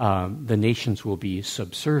the nations will be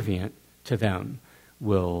subservient to them,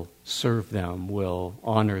 will serve them, will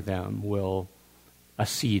honor them, will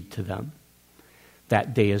accede to them.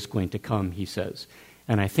 That day is going to come, he says.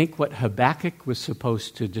 And I think what Habakkuk was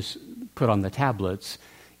supposed to just put on the tablets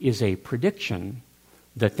is a prediction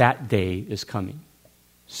that that day is coming.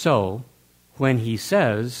 So, when he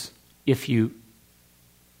says,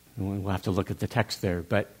 we'll have to look at the text there,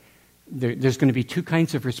 but there's going to be two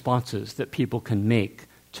kinds of responses that people can make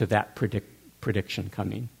to that prediction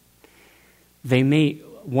coming.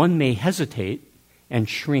 One may hesitate and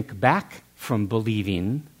shrink back from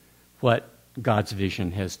believing what God's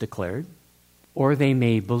vision has declared, or they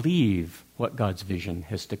may believe what God's vision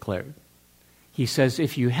has declared. He says,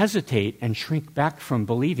 if you hesitate and shrink back from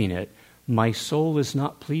believing it, my soul is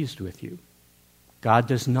not pleased with you. God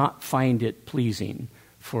does not find it pleasing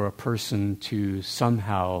for a person to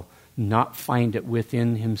somehow not find it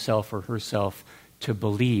within himself or herself to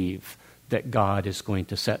believe that God is going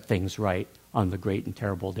to set things right on the great and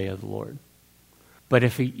terrible day of the Lord. But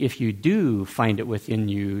if you do find it within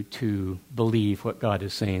you to believe what God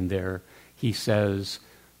is saying there, he says,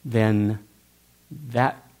 then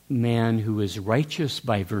that man who is righteous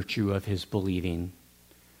by virtue of his believing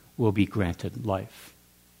will be granted life.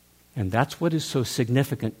 And that's what is so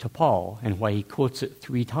significant to Paul, and why he quotes it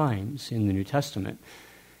 3 times in the New Testament,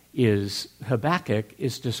 is Habakkuk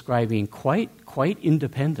is describing quite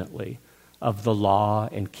independently of the law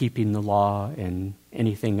and keeping the law and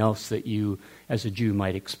anything else that you as a Jew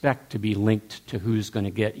might expect to be linked to who's going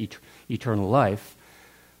to get eternal life.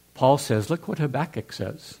 Paul says, look what Habakkuk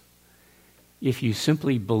says. If you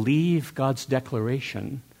simply believe God's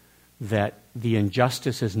declaration that the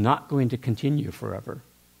injustice is not going to continue forever,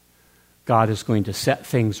 God is going to set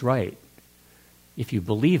things right. If you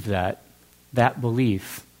believe that, that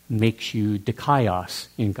belief makes you dikaios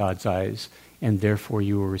in God's eyes, and therefore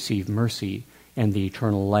you will receive mercy and the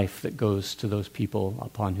eternal life that goes to those people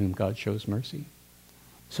upon whom God shows mercy.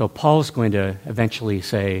 So Paul's going to eventually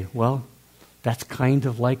say, well, that's kind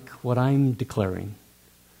of like what I'm declaring.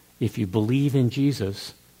 If you believe in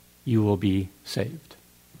Jesus, you will be saved.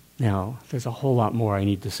 Now, there's a whole lot more I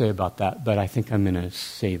need to say about that, but I think I'm going to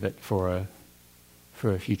save it for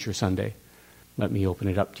a future Sunday. Let me open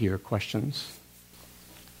it up to your questions.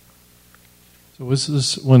 So was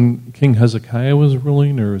this when King Hezekiah was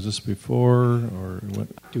ruling, or is this before, or what?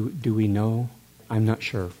 Do we know? I'm not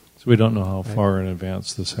sure. So we don't know how far in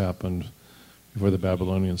advance this happened before the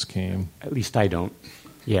Babylonians came? At least I don't.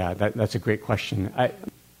 Yeah, that's a great question.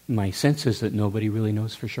 My sense is that nobody really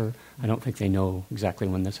knows for sure. I don't think they know exactly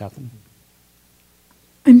when this happened.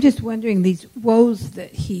 I'm just wondering, these woes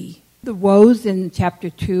the woes in chapter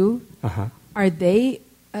 2, are they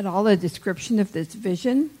at all a description of this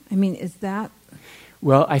vision? I mean, is that...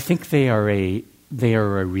 Well, I think they are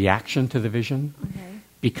a reaction to the vision. Okay.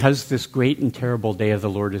 Because this great and terrible day of the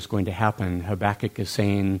Lord is going to happen, Habakkuk is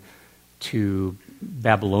saying to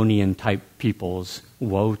Babylonian-type peoples,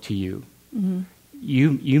 woe to you. Mm-hmm.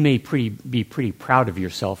 you may be pretty proud of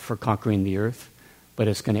yourself for conquering the earth, but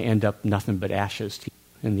it's going to end up nothing but ashes to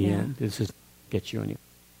you in the end. This is get you anywhere.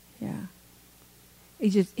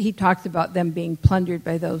 Yeah. He talks about them being plundered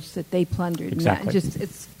by those that they plundered. Exactly. And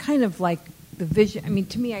it's kind of like the vision. I mean,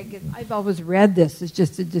 to me, I've always read this as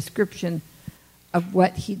just a description of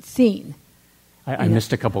what he'd seen. I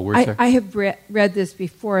missed a couple words there. I have read this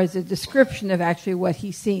before as a description of actually what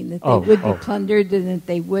he's seen, that they would be plundered and that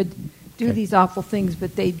they would do these awful things,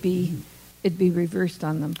 but it'd be reversed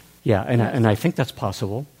on them. Yeah, and I think that's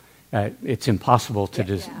possible. It's impossible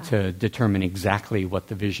to determine exactly what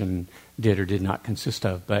the vision did or did not consist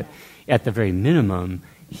of, but at the very minimum,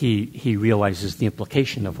 he realizes the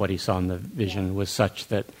implication of what he saw in the vision was such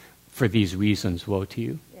that for these reasons, woe to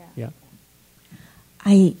you. Yeah.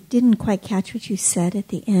 I didn't quite catch what you said at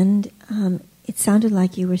the end. It sounded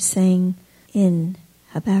like you were saying in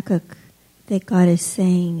Habakkuk that God is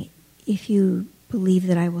saying, if you believe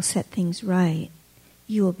that I will set things right,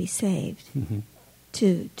 you will be saved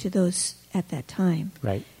to those at that time.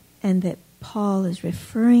 Right. And that Paul is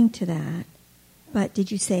referring to that. But did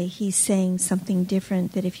you say he's saying something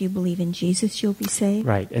different, that if you believe in Jesus, you'll be saved?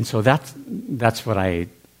 Right. And so that's what I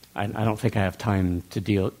don't think I have time to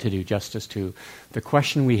do justice to. The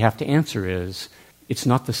question we have to answer is, it's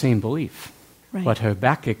not the same belief. Right. What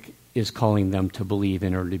Habakkuk is calling them to believe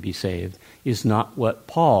in order to be saved is not what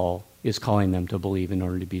Paul is calling them to believe in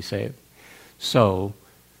order to be saved. So,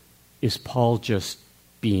 is Paul just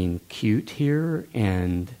being cute here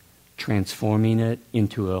and transforming it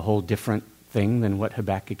into a whole different thing than what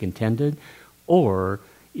Habakkuk intended? Or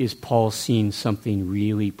is Paul seeing something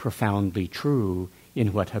really profoundly true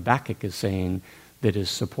in what Habakkuk is saying that is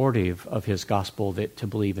supportive of his gospel, that to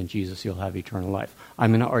believe in Jesus you'll have eternal life? I'm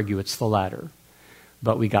going to argue it's the latter,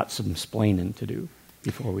 but we got some splaining to do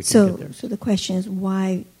before we can get there. So the question is,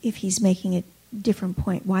 why, if he's making a different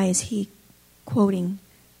point, why is he quoting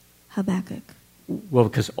Habakkuk? Well,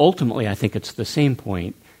 because ultimately I think it's the same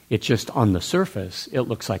point. It's just on the surface, it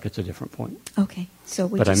looks like it's a different point. Okay.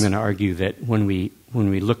 But I'm going to argue that when we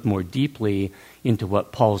look more deeply into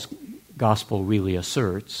what Paul's gospel really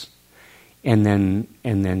asserts, and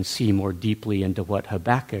then see more deeply into what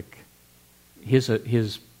Habakkuk, his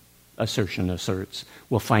assertion asserts,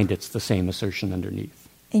 we'll find it's the same assertion underneath.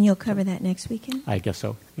 And you'll cover that next weekend? I guess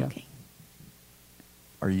so, yeah. Okay.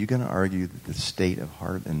 Are you going to argue that the state of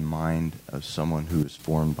heart and mind of someone who is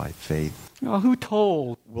formed by faith who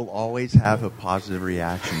told? will always have a positive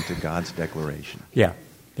reaction to God's declaration? Yeah.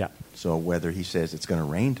 So whether he says it's going to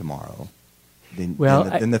rain tomorrow, then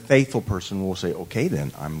the faithful person will say, okay,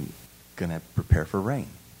 then I'm going to prepare for rain.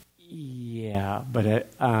 Yeah, but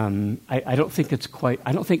I don't think it's quite.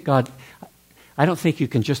 I don't think you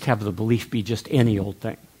can just have the belief be just any old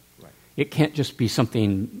thing. Right. It can't just be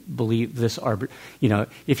something.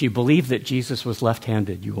 If you believe that Jesus was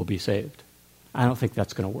left-handed, you will be saved. I don't think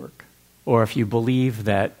that's going to work. Or if you believe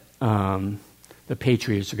that the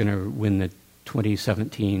Patriots are going to win the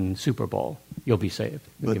 2017 Super Bowl, you'll be saved.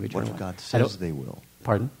 But what if God says they will?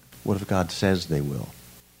 Pardon? What if God says they will?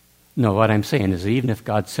 No, what I'm saying is that even if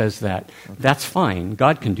God says that, that's fine.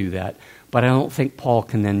 God can do that. But I don't think Paul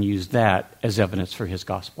can then use that as evidence for his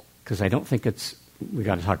gospel. Because I don't think we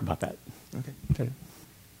got to talk about that. Okay.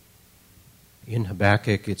 In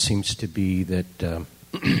Habakkuk, it seems to be that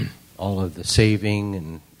all of the saving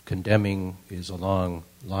and condemning is along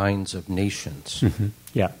lines of nations. Mm-hmm.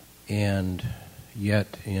 Yeah. And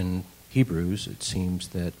yet in Hebrews, it seems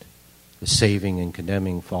that the saving and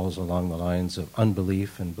condemning falls along the lines of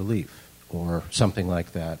unbelief and belief, or something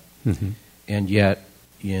like that. Mm-hmm. And yet,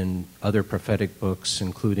 in other prophetic books,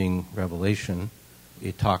 including Revelation,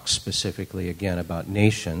 it talks specifically again about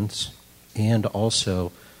nations and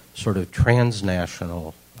also sort of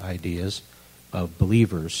transnational ideas of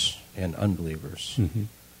believers and unbelievers. Mm-hmm.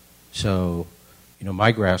 So,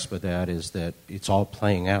 my grasp of that is that it's all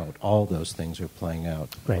playing out. All those things are playing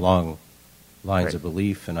out along lines of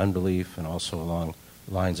belief and unbelief, and also along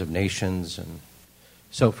lines of nations. And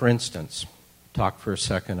so, for instance, talk for a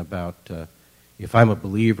second about if I'm a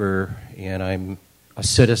believer and I'm a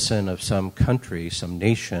citizen of some country, some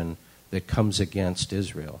nation that comes against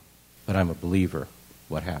Israel, but I'm a believer,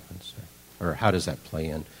 what happens? Or how does that play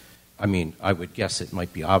in? I mean, I would guess it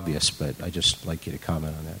might be obvious, but I'd just like you to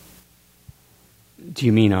comment on that. Do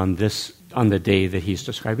you mean on the day that he's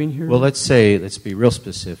describing here? Well, let's be real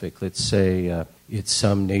specific. Let's say it's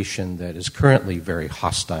some nation that is currently very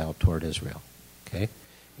hostile toward Israel, okay?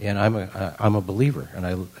 And I'm a believer, and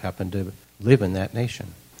I happen to live in that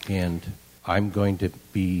nation. And I'm going to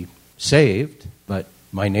be saved, but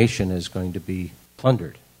my nation is going to be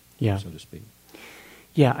plundered, so to speak.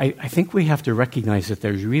 Yeah, I think we have to recognize that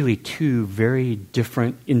there's really two very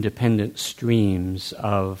different independent streams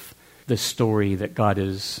of the story that God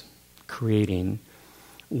is creating.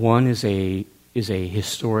 One is a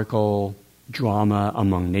historical drama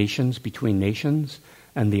among nations, between nations,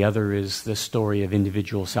 and the other is the story of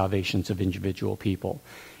individual salvations of individual people.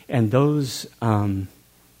 And those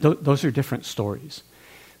are different stories.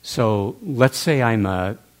 So let's say I'm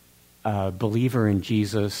a believer in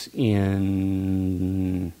Jesus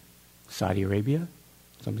in Saudi Arabia,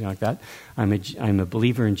 something like that. I'm a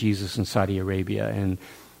believer in Jesus in Saudi Arabia, and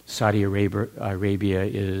Saudi Arabia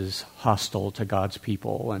is hostile to God's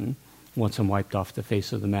people and wants them wiped off the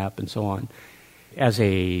face of the map and so on. As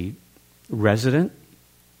a resident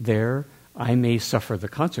there, I may suffer the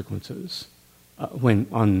consequences when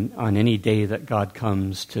on any day that God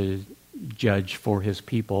comes to judge for his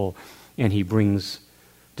people and he brings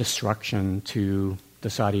destruction to the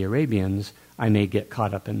Saudi Arabians, I may get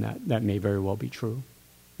caught up in that. That may very well be true.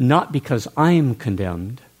 Not because I'm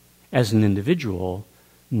condemned. As an individual,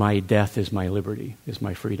 my death is my liberty, is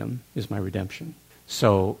my freedom, is my redemption.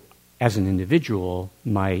 So, as an individual,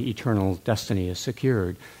 my eternal destiny is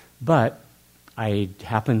secured. But I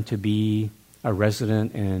happen to be a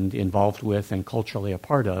resident and involved with and culturally a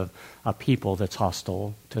part of a people that's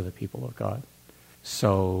hostile to the people of God.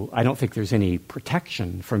 So I don't think there's any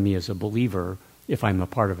protection for me as a believer if I'm a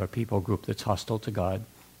part of a people group that's hostile to God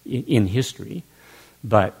in history.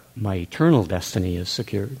 But my eternal destiny is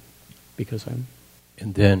secured because I'm...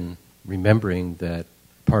 And then remembering that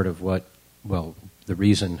part of what, the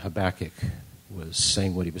reason Habakkuk was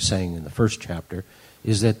saying what he was saying in the first chapter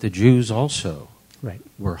is that the Jews also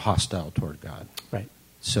were hostile toward God. Right.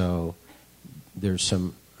 So there's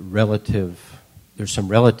some relativity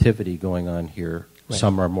going on here. Right.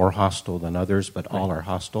 Some are more hostile than others, but all are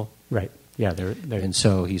hostile. Right. Yeah. They're... And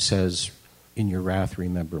so he says, "In your wrath,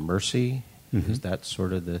 remember mercy." Mm-hmm. Is that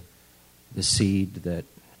sort of the seed that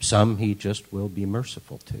some he just will be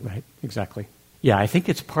merciful to? Right. Exactly. Yeah, I think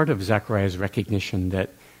it's part of Zechariah's recognition that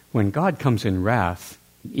when God comes in wrath,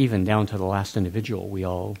 even down to the last individual, we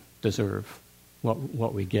all deserve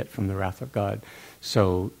what we get from the wrath of God.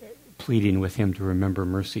 So pleading with him to remember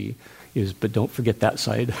mercy is, but don't forget that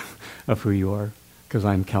side of who you are, because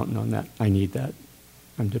I'm counting on that. I need that.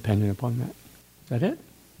 I'm dependent upon that. Is that it?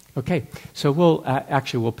 Okay. So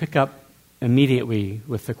we'll pick up immediately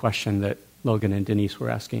with the question that Logan and Denise were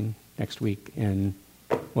asking next week, and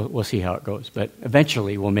we'll see how it goes. But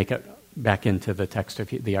eventually we'll make it back into the text of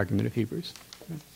the argument of Hebrews.